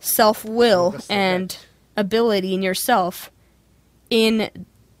self-will and ability in yourself in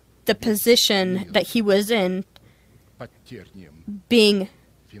the position that he was in, being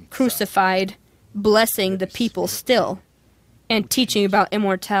crucified, blessing the people still, and teaching about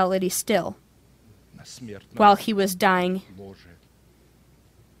immortality still, while he was dying?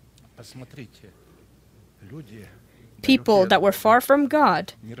 People that were far from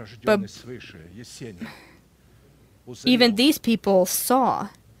God, but even these people saw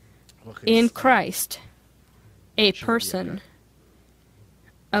in Christ a person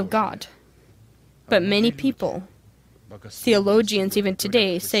of God. But many people, theologians even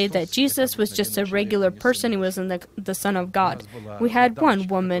today, say that Jesus was just a regular person. He wasn't the Son of God. We had one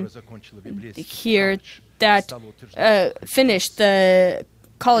woman here that finished the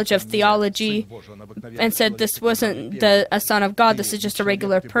College of Theology and said this wasn't a Son of God, this is just a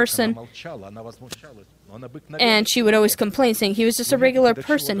regular person. And she would always complain, saying he was just a regular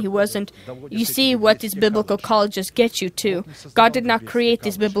person. He wasn't. You see what these biblical colleges get you to. God did not create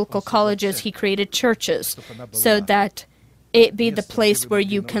these biblical colleges. He created churches so that it be the place where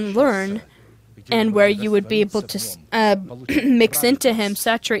you can learn and where you would be able to mix into him,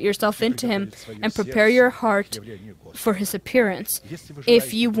 saturate yourself into him, and prepare your heart for his appearance.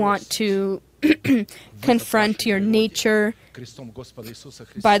 If you want to confront your nature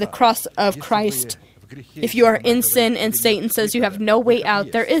by the cross of Christ If you are in sin and Satan says you have no way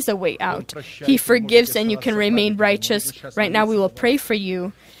out, there is a way out. He forgives and you can remain righteous. Right now we will pray for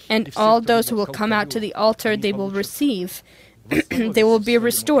you, and all those who will come out to the altar, they will receive. They will be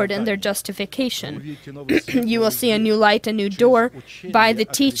restored in their justification. You will see a new light, a new door. By the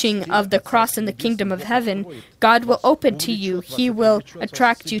teaching of the cross and the kingdom of heaven, God will open to you. He will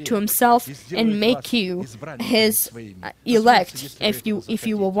attract you to Himself and make you His elect, if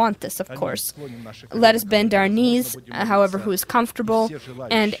you will want this, of course. Let us bend our knees, however who is comfortable,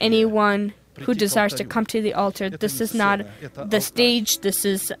 and anyone who desires to come to the altar. This is not the stage. This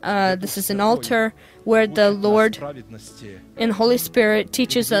is an altar where the Lord in the Holy Spirit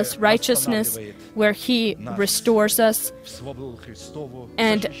teaches us righteousness, where He restores us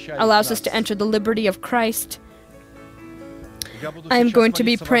and allows us to enter the liberty of Christ. I am going to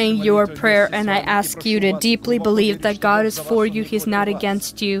be praying your prayer, and I ask you to deeply believe that God is for you. He's not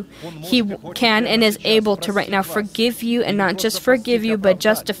against you. He can and is able to right now forgive you, and not just forgive you, but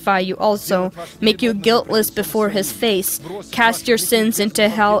justify you also, make you guiltless before His face, cast your sins into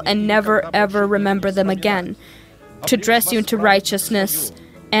hell, and never ever remember them again, to dress you into righteousness,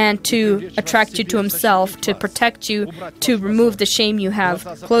 and to attract you to Himself, to protect you, to remove the shame you have.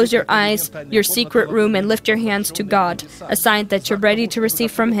 Close your eyes, your secret room, and lift your hands to God, a sign that you're ready to receive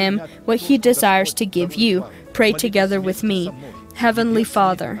from Him what He desires to give you. Pray together with me. Heavenly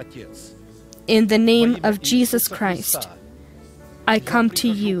Father, in the name of Jesus Christ, I come to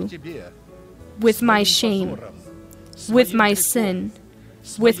you with my shame, with my sin,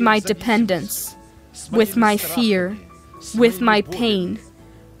 with my dependence, with my fear, with my pain.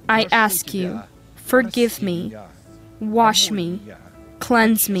 I ask you, forgive me, wash me,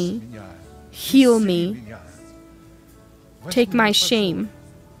 cleanse me, heal me, take my shame,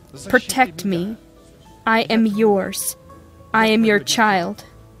 protect me. I am yours. I am your child.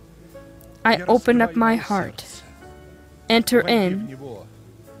 I open up my heart. Enter in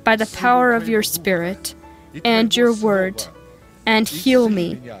by the power of your Spirit and your word, and heal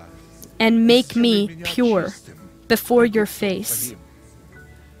me, and make me pure before your face.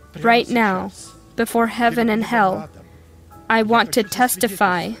 Right now, before heaven and hell, I want to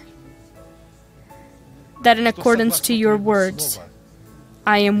testify that in accordance to your words,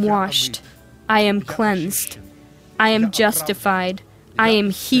 I am washed, I am cleansed, I am justified, I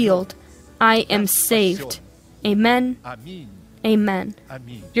am healed, I am saved. Amen. Amen.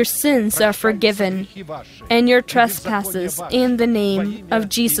 Your sins are forgiven, and your trespasses in the name of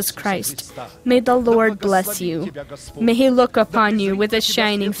Jesus Christ. May the Lord bless you. May He look upon you with a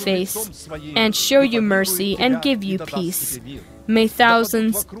shining face and show you mercy and give you peace. May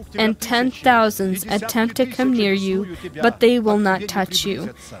thousands and 10,000s attempt to come near you, but they will not touch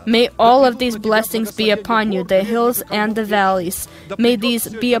you. May all of these blessings be upon you, the hills and the valleys. May these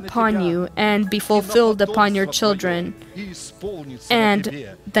be upon you and be fulfilled upon your children.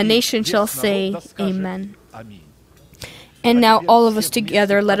 And the nation shall say, Amen. And now all of us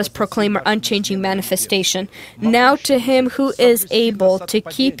together, let us proclaim our unchanging manifestation. Now to Him who is able to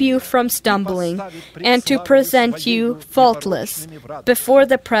keep you from stumbling and to present you faultless before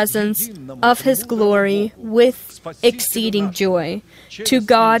the presence of His glory with exceeding joy. To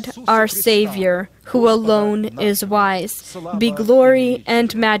God our Savior, who alone is wise, be glory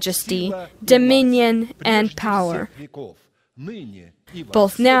and majesty, dominion and power,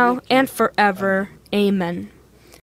 both now and forever. Amen.